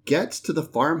 She gets to the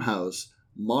farmhouse.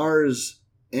 Mars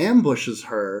ambushes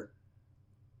her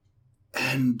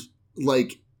and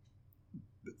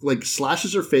like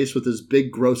slashes her face with his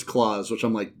big gross claws, which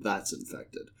I'm like, that's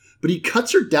infected. But he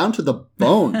cuts her down to the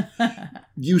bone.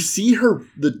 You see her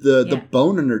the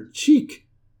bone in her cheek.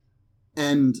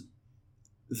 And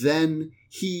then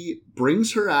he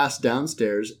brings her ass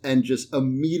downstairs and just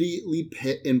immediately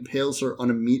impales her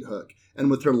on a meat hook. And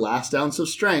with her last ounce of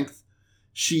strength,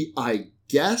 she, I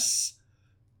guess,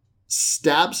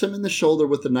 stabs him in the shoulder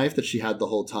with the knife that she had the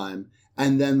whole time.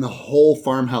 And then the whole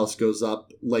farmhouse goes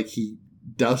up like he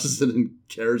douses it in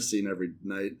kerosene every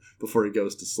night before he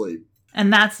goes to sleep.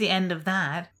 And that's the end of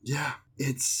that. Yeah,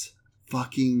 it's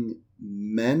fucking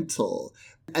mental.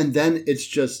 And then it's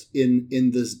just in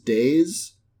this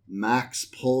daze, Max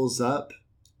pulls up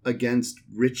against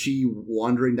Richie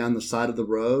wandering down the side of the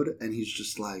road, and he's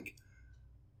just like,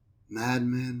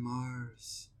 Madman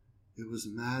Mars. It was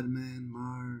Madman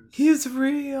Mars. He's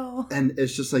real. And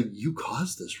it's just like, you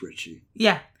caused this, Richie.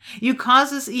 Yeah. You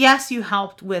caused this. Yes, you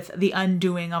helped with the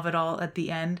undoing of it all at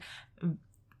the end.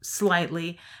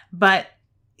 Slightly, but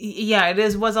yeah,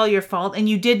 was all your fault, and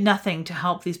you did nothing to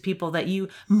help these people that you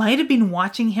might have been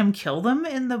watching him kill them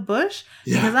in the bush.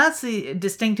 Yeah. Because that's the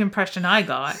distinct impression I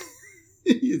got.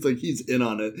 He's in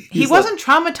on it. He wasn't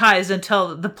traumatized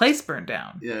until the place burned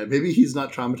down. Yeah, maybe he's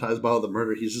not traumatized by all the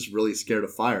murder. He's just really scared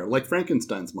of fire, like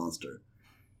Frankenstein's monster.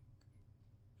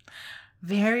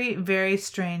 Very, very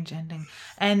strange ending.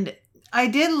 And I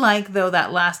did like, though,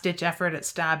 that last-ditch effort at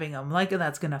stabbing him. Like,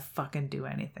 that's going to fucking do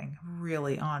anything.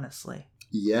 Really, honestly.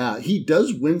 Yeah, he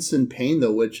does wince in pain,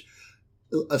 though, which,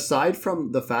 aside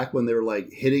from the fact when they were, like,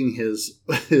 hitting his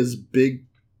big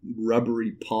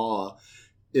rubbery paw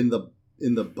in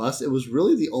the bus, it was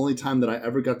really the only time that I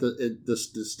ever got this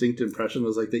distinct impression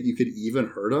was, like, that you could even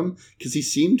hurt him. Because he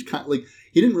seemed kind of, like,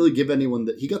 he didn't really give anyone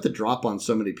he got the drop on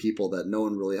so many people that no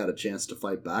one really had a chance to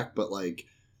fight back, but, like,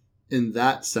 in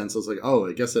that sense, I was like, oh,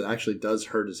 I guess it actually does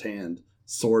hurt his hand,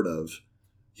 sort of.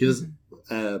 He doesn't,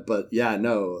 but yeah,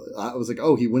 no. I was like,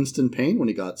 oh, he winced in pain when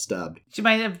he got stabbed. She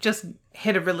might have just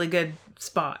hit a really good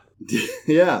spot.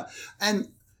 Yeah,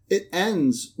 and it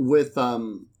ends with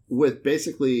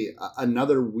basically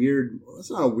another weird.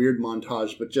 It's not a weird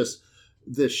montage, but just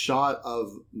this shot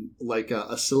of like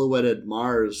a silhouetted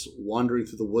Mars wandering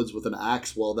through the woods with an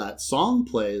axe while that song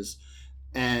plays,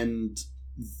 and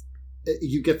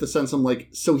you get the sense I'm like,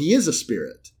 so he is a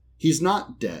spirit. He's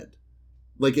not dead.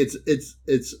 Like it's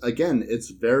again,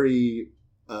 it's very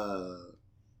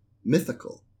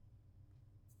mythical.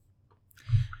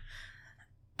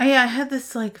 I had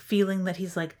this like feeling that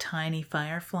he's like tiny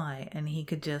Firefly, and he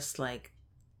could just like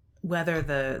weather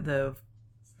the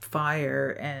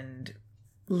fire and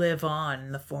live on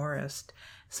in the forest.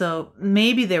 So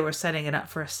maybe they were setting it up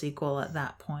for a sequel at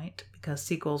that point, because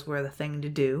sequels were the thing to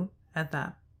do at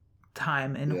that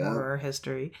time in horror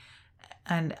history.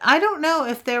 And I don't know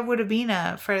if there would have been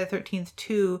a Friday the 13th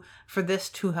 2 for this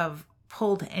to have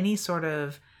pulled any sort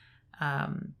of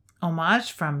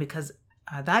homage from, because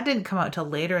that didn't come out till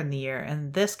later in the year,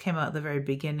 and this came out at the very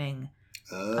beginning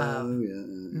of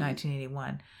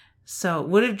 1981. So it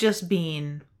would have just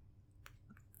been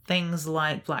things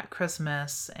like Black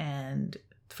Christmas and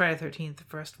Friday the 13th, the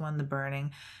first one, The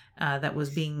Burning, that was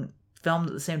being filmed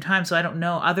at the same time. So I don't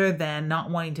know, other than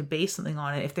not wanting to base something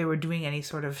on it, if they were doing any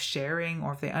sort of sharing,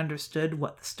 or if they understood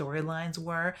what the storylines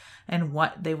were and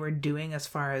what they were doing as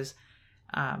far as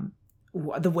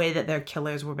the way that their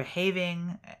killers were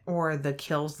behaving or the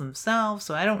kills themselves.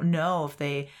 So I don't know if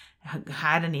they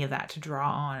had any of that to draw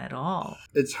on at all.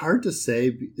 It's hard to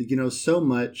say, so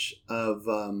much of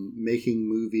making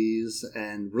movies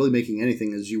and really making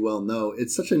anything, as you well know,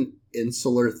 it's such an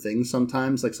insular thing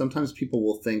sometimes. Like sometimes people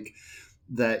will think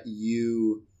that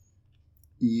you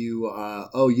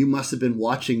must have been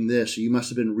watching this, or you must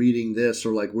have been reading this,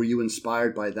 or like, were you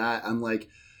inspired by that? I'm like,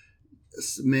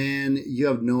 man, you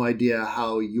have no idea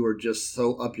how you are just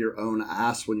so up your own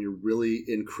ass when you're really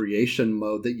in creation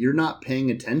mode that you're not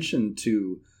paying attention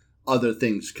to other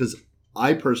things. Because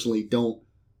I personally don't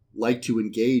like to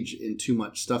engage in too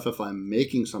much stuff if I'm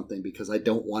making something, because I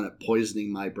don't want it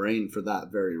poisoning my brain for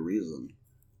that very reason.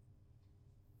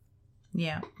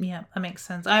 Yeah, that makes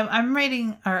sense. I'm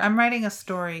writing a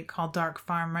story called Dark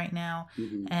Farm right now,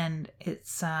 and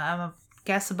it's I'm a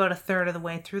guess about a third of the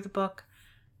way through the book,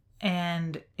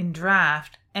 and in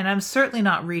draft, and I'm certainly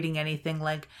not reading anything.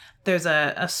 Like there's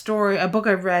a book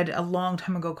I read a long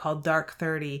time ago called Dark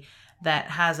 30 that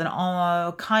has an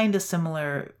all kind of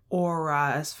similar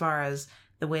aura as far as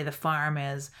the way the farm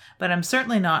is, but I'm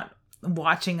certainly not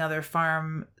watching other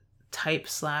farm type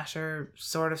slasher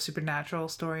sort of supernatural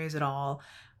stories at all,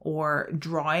 or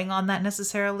drawing on that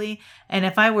necessarily. And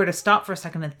if I were to stop for a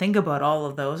second and think about all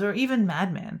of those, or even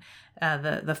Mad Men,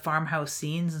 the farmhouse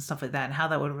scenes and stuff like that, and how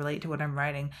that would relate to what I'm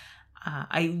writing,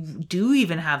 I do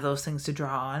even have those things to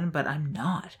draw on, but I'm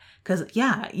not. Because,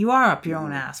 yeah, you are up your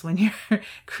own ass when you're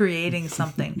creating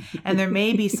something. And there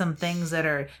may be some things that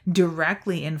are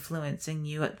directly influencing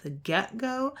you at the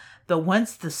get-go, but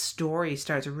once the story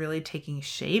starts really taking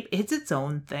shape, it's its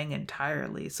own thing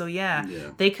entirely. So, yeah,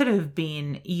 they could have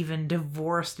been even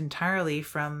divorced entirely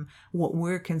from what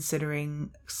we're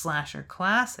considering slasher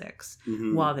classics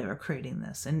while they were creating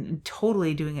this, and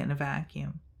totally doing it in a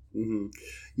vacuum. Mm-hmm.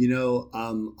 You know,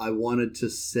 I wanted to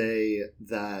say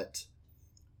that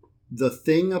the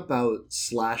thing about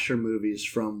slasher movies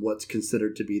from what's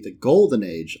considered to be the golden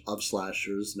age of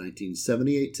slashers,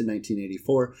 1978 to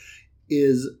 1984,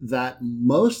 is that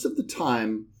most of the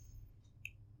time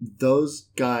those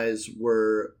guys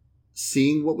were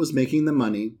seeing what was making the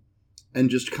money and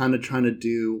just kind of trying to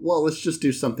do, well, let's just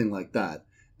do something like that.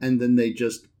 And then they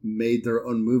just made their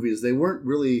own movies. They weren't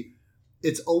really...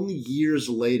 It's only years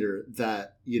later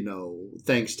that, you know,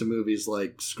 thanks to movies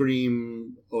like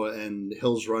Scream and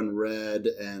Hills Run Red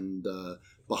and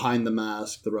Behind the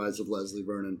Mask, The Rise of Leslie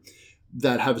Vernon,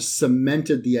 that have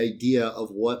cemented the idea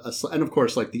of what and of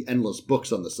course, like the endless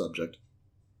books on the subject,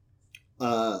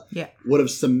 would have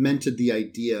cemented the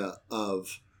idea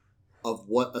of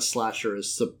what a slasher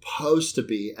is supposed to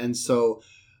be. And so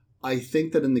I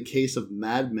think that in the case of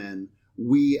Mad Men,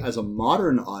 we as a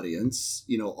modern audience,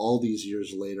 you know, all these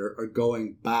years later, are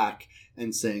going back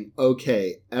and saying,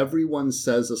 okay, everyone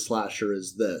says a slasher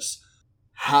is this.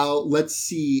 Let's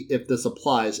see if this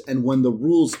applies. And when the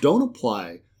rules don't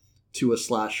apply to a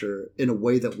slasher in a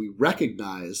way that we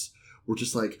recognize, we're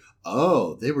just like,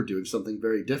 oh, they were doing something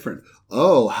very different.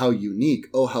 Oh, how unique.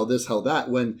 Oh, how this, how that.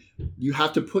 When you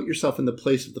have to put yourself in the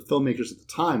place of the filmmakers at the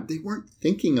time, they weren't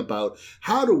thinking about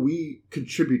how do we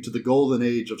contribute to the golden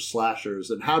age of slashers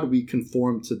and how do we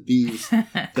conform to these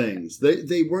things.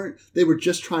 They were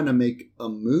just trying to make a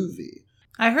movie.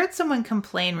 I heard someone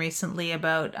complain recently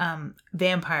about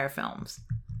vampire films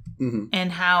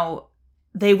and how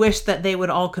they wish that they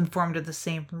would all conform to the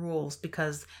same rules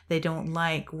because they don't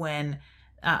like when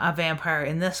a vampire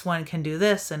in this one can do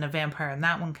this and a vampire in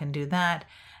that one can do that.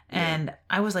 And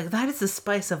I was like, that is the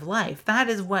spice of life. That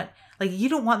is what, like, you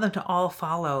don't want them to all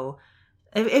follow.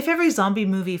 If every zombie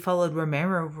movie followed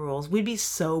Romero rules, we'd be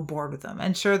so bored with them.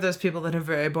 And sure, there's people that are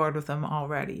very bored with them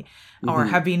already or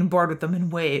have been bored with them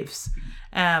in waves.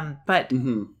 But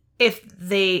if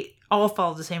they all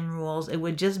follow the same rules, it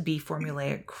would just be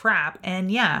formulaic crap. And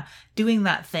yeah, doing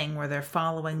that thing where they're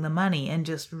following the money and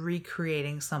just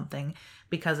recreating something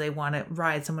because they want to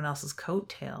ride someone else's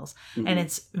coattails. And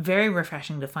it's very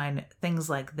refreshing to find things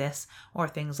like this, or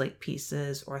things like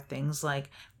Pieces, or things like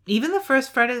even the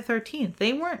first Friday the 13th.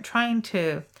 They weren't trying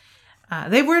to...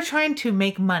 they were trying to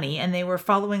make money and they were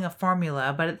following a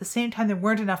formula, but at the same time, there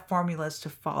weren't enough formulas to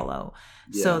follow.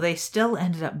 Yeah. So they still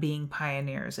ended up being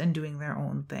pioneers and doing their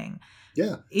own thing.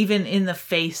 Yeah. Even in the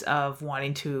face of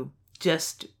wanting to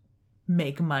just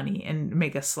make money and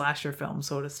make a slasher film,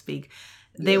 so to speak.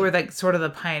 They were like sort of the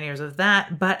pioneers of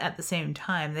that, but at the same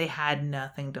time, they had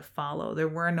nothing to follow. There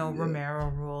were no Romero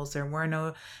rules. There were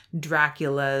no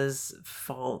Dracula's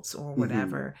faults or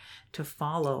whatever to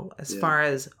follow as far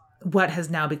as what has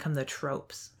now become the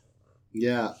tropes.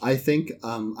 Yeah, I think,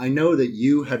 I know that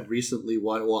you had recently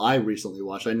watched, well, I recently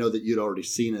watched, I know that you'd already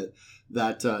seen it,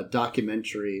 that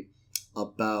documentary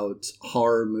about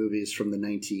horror movies from the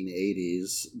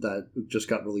 1980s that just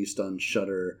got released on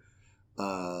Shudder.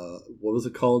 What was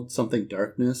it called? Something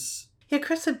Darkness? Yeah,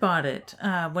 Chris had bought it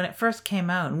when it first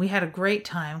came out, and we had a great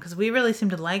time because we really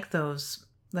seem to like those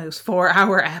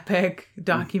 4-hour epic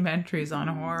documentaries on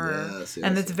horror. Yes.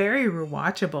 And it's very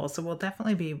rewatchable, so we'll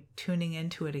definitely be tuning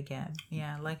into it again.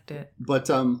 Yeah, I liked it.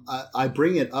 But I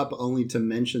bring it up only to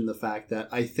mention the fact that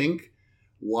I think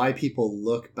why people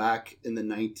look back in the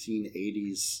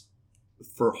 1980s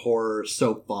for horror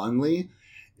so fondly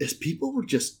is people were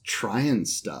just trying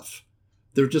stuff.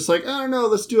 They're just like, I don't know,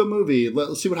 let's do a movie.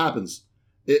 Let's see what happens.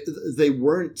 They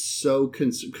weren't so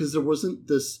concerned because there wasn't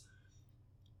this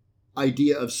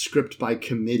idea of script by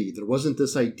committee. There wasn't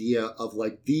this idea of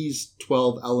like these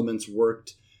 12 elements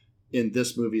worked in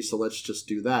this movie, so let's just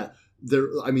do that. There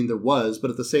was, but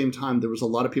at the same time, there was a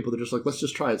lot of people that are just like, let's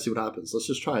just try it, see what happens. Let's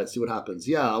just try it, see what happens.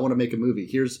 Yeah, I want to make a movie.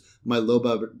 Here's my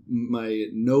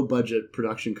no budget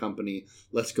production company.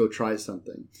 Let's go try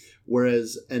something.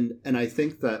 Whereas, and I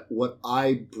think that what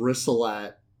I bristle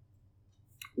at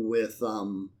with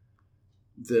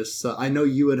this, I know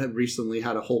you had recently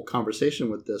had a whole conversation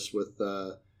with this with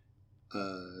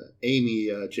Amy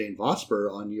Jane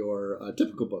Vosper on your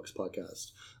Typical Books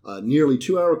podcast. Nearly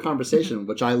 2-hour conversation,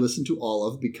 which I listened to all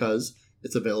of because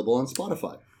it's available on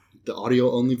Spotify, the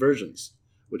audio-only versions,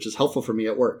 which is helpful for me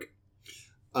at work.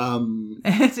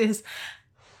 It is.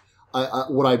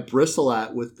 What I bristle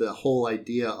at with the whole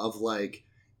idea of like,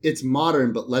 it's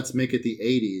modern, but let's make it the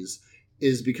 80s,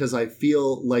 is because I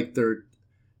feel like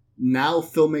now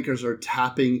filmmakers are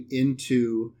tapping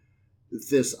into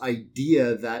this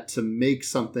idea that to make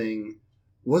something,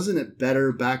 wasn't it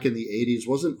better back in the 80s?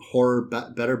 Wasn't horror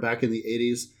better back in the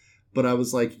 80s? But I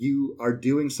was like, you are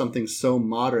doing something so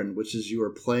modern, which is you are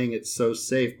playing it so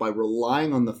safe by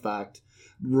relying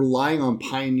on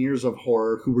pioneers of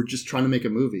horror who were just trying to make a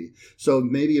movie. So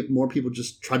maybe if more people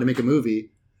just tried to make a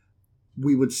movie,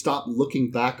 we would stop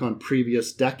looking back on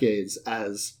previous decades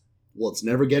as, well, it's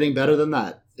never getting better than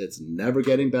that. It's never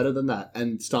getting better than that.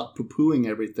 And stop poo-pooing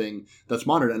everything that's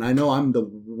modern. And I know I'm the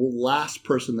last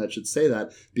person that should say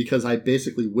that, because I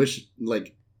basically wish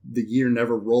like the year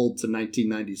never rolled to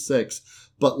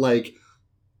 1996. But like,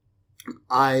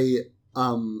 I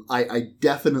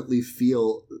definitely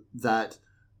feel that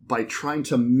by trying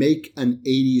to make an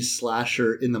 80s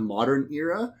slasher in the modern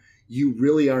era, you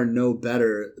really are no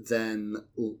better than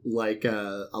like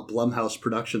a Blumhouse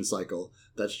production cycle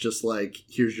that's just like,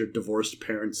 here's your divorced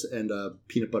parents and a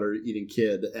peanut butter eating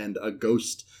kid and a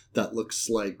ghost that looks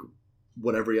like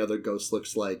what every other ghost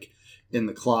looks like in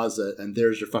the closet, and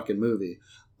there's your fucking movie.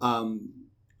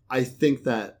 I think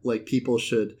that like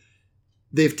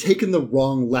they've taken the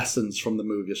wrong lessons from the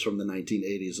movies from the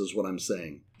 1980s is what I'm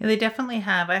saying. Yeah, they definitely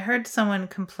have. I heard someone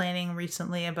complaining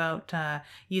recently about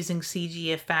using CG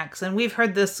effects, and we've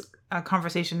heard this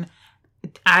conversation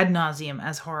ad nauseum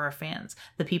as horror fans.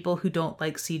 The people who don't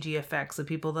like CG effects, the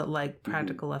people that like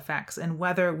practical effects, and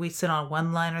whether we sit on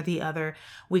one line or the other,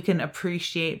 we can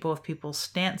appreciate both people's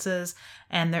stances,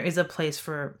 and there is a place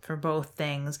for both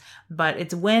things. But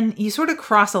it's when you sort of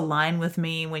cross a line with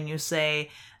me when you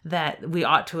say that we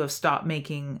ought to have stopped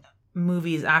making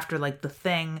movies after like The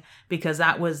Thing, because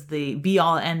that was the be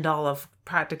all end all of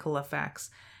practical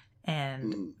effects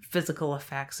and physical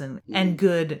effects and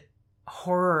good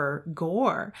horror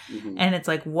gore. And it's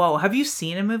like, whoa, have you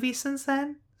seen a movie since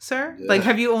then, sir? Yeah. Like,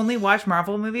 have you only watched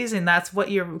Marvel movies and that's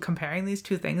what you're comparing these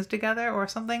two things together or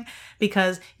something?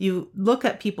 Because you look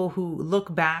at people who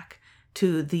look back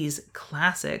to these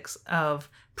classics of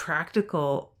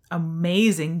practical,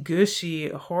 amazing, gushy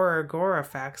horror gore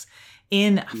effects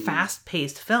in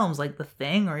fast-paced films like The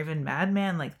Thing or even Mad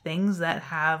Men, like things that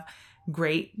have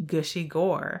great gushy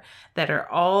gore that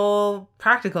are all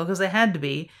practical because they had to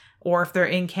be, or if they're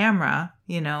in camera,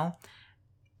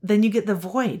 then you get The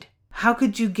Void. How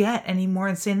could you get any more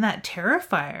insane than that?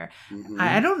 Terrifier.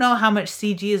 I don't know how much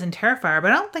CG is in Terrifier,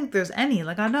 but I don't think there's any.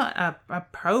 Like, I'm not a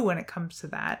pro when it comes to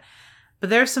that. But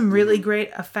there's some really great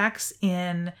effects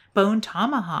in Bone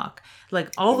Tomahawk.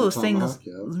 Like, all those things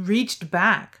reached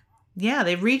back. Yeah,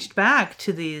 they reached back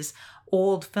to these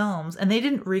old films, and they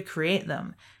didn't recreate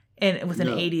them with an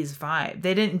 80s vibe.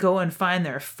 They didn't go and find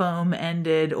their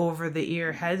foam-ended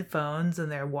over-the-ear headphones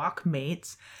and their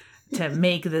Walkmates to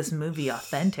make this movie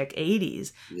authentic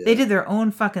 80s. Yeah. They did their own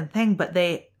fucking thing, but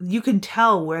you can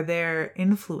tell where their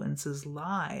influences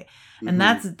lie. And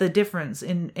that's the difference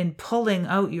in pulling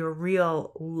out your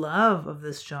real love of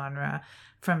this genre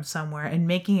from somewhere and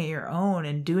making it your own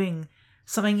and doing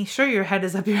something. Sure, your head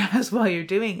is up your ass while you're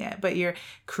doing it, but you're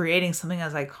creating something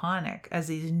as iconic as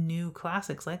these new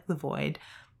classics like The Void.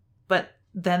 But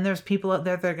then there's people out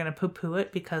there that are going to poo-poo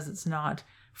it because it's not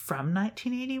from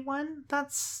 1981.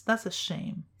 That's a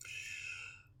shame.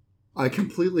 I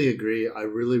completely agree. I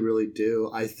really, really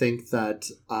do. I think that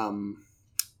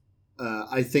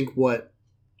I think what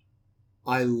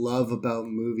I love about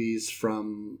movies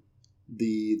from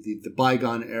the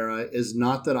bygone era is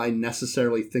not that I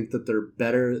necessarily think that they're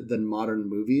better than modern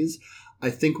movies. I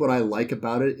think what I like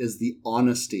about it is the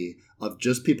honesty of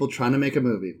just people trying to make a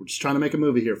movie. We're just trying to make a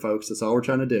movie here, folks. That's all we're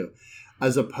trying to do.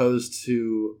 As opposed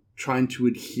to trying to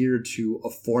adhere to a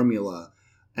formula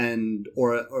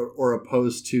or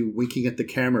opposed to winking at the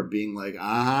camera being like,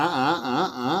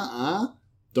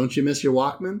 don't you miss your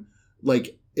Walkman?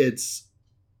 Like, it's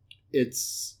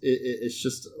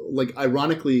just like,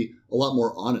 ironically, a lot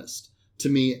more honest to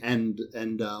me. And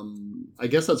I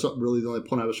guess that's really the only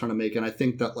point I was trying to make. And I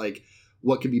think that like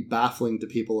what could be baffling to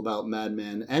people about Mad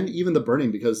Men and even The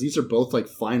Burning, because these are both like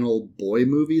final boy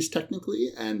movies technically.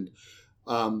 And,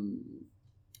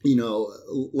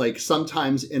 like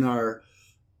sometimes in our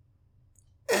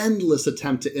endless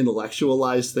attempt to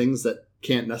intellectualize things that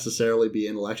can't necessarily be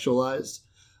intellectualized,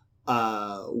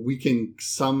 we can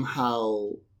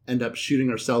somehow end up shooting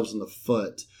ourselves in the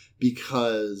foot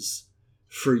because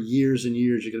for years and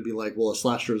years you're going to be like, well, a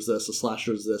slasher is this,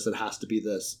 it has to be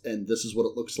this, and this is what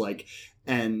it looks like.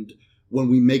 And when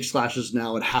we make slashers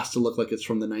now, it has to look like it's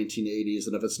from the 1980s,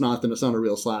 and if it's not, then it's not a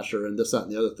real slasher, and this, that,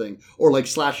 and the other thing. Or like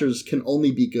slashers can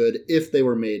only be good if they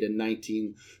were made in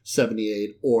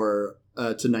 1978 or to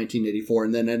 1984,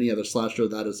 and then any other slasher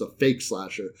that is a fake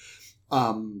slasher.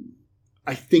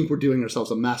 I think we're doing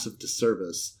ourselves a massive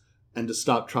disservice, and to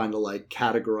stop trying to like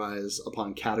categorize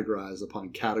upon categorize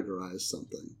upon categorize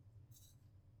something.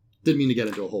 Didn't mean to get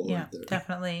into a whole lot there.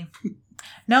 Definitely.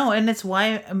 No, and it's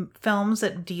why films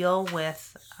that deal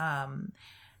with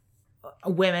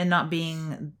women not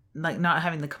being like not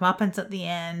having the comeuppance at the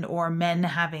end, or men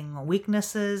having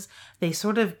weaknesses, they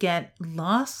sort of get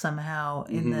lost somehow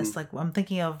in this. Like I'm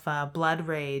thinking of Blood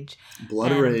Rage.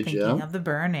 Blood Rage, thinking of The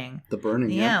Burning. The Burning,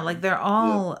 yeah. Like they're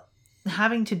all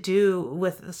having to do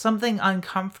with something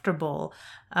uncomfortable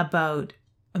about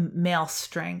male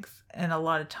strength, and a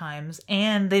lot of times,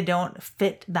 and they don't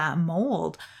fit that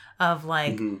mold of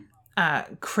like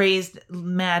crazed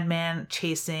madman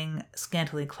chasing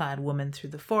scantily clad woman through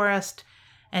the forest,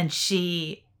 and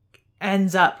she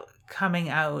ends up coming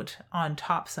out on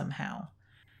top somehow,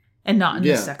 and not in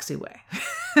a sexy way.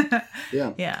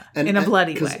 In a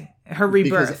bloody way. Her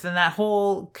rebirth and that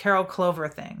whole Carol Clover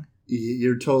thing.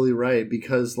 You're totally right,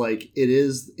 because like it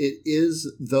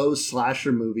is those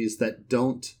slasher movies that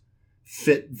don't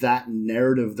fit that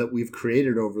narrative that we've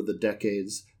created over the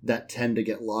decades that tend to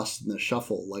get lost in the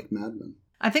shuffle, like Mad Men.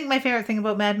 I think my favorite thing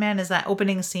about Mad Men is that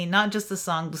opening scene, not just the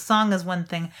song. The song is one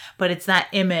thing, but it's that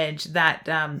image,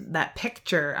 that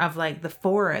picture of like the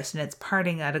forest and it's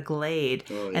parting at a glade.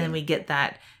 And then we get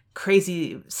that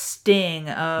crazy sting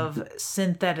of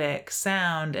synthetic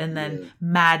sound, and then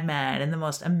Madman in the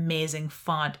most amazing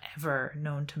font ever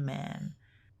known to man.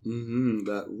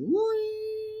 That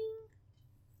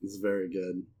is very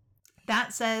good.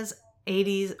 That says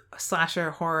 80s slasher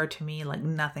horror to me like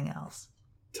nothing else.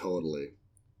 Totally.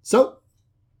 So,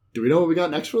 do we know what we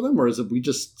got next for them, or is it we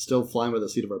just still flying by the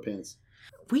seat of our pants?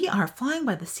 We are flying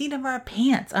by the seat of our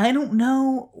pants. I don't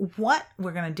know what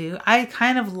we're going to do. I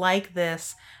kind of like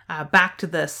this back to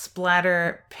the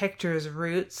splatter pictures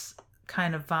roots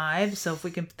kind of vibe. So if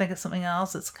we can think of something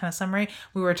else that's kind of summary.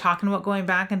 We were talking about going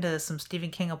back into some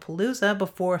Stephen King-a-palooza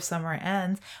before summer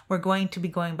ends. We're going to be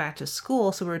going back to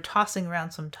school, so we're tossing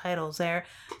around some titles there.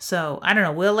 So I don't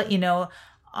know. We'll let you know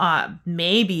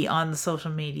maybe on the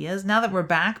social medias. Now that we're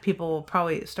back, people will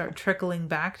probably start trickling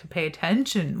back to pay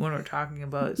attention when we're talking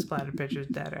about Splatter Pictures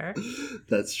Dead Air.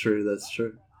 That's true.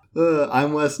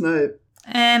 I'm Wes Knight.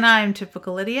 And I'm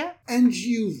Typical Lydia. And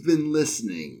you've been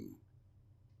listening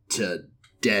to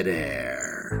Dead Air.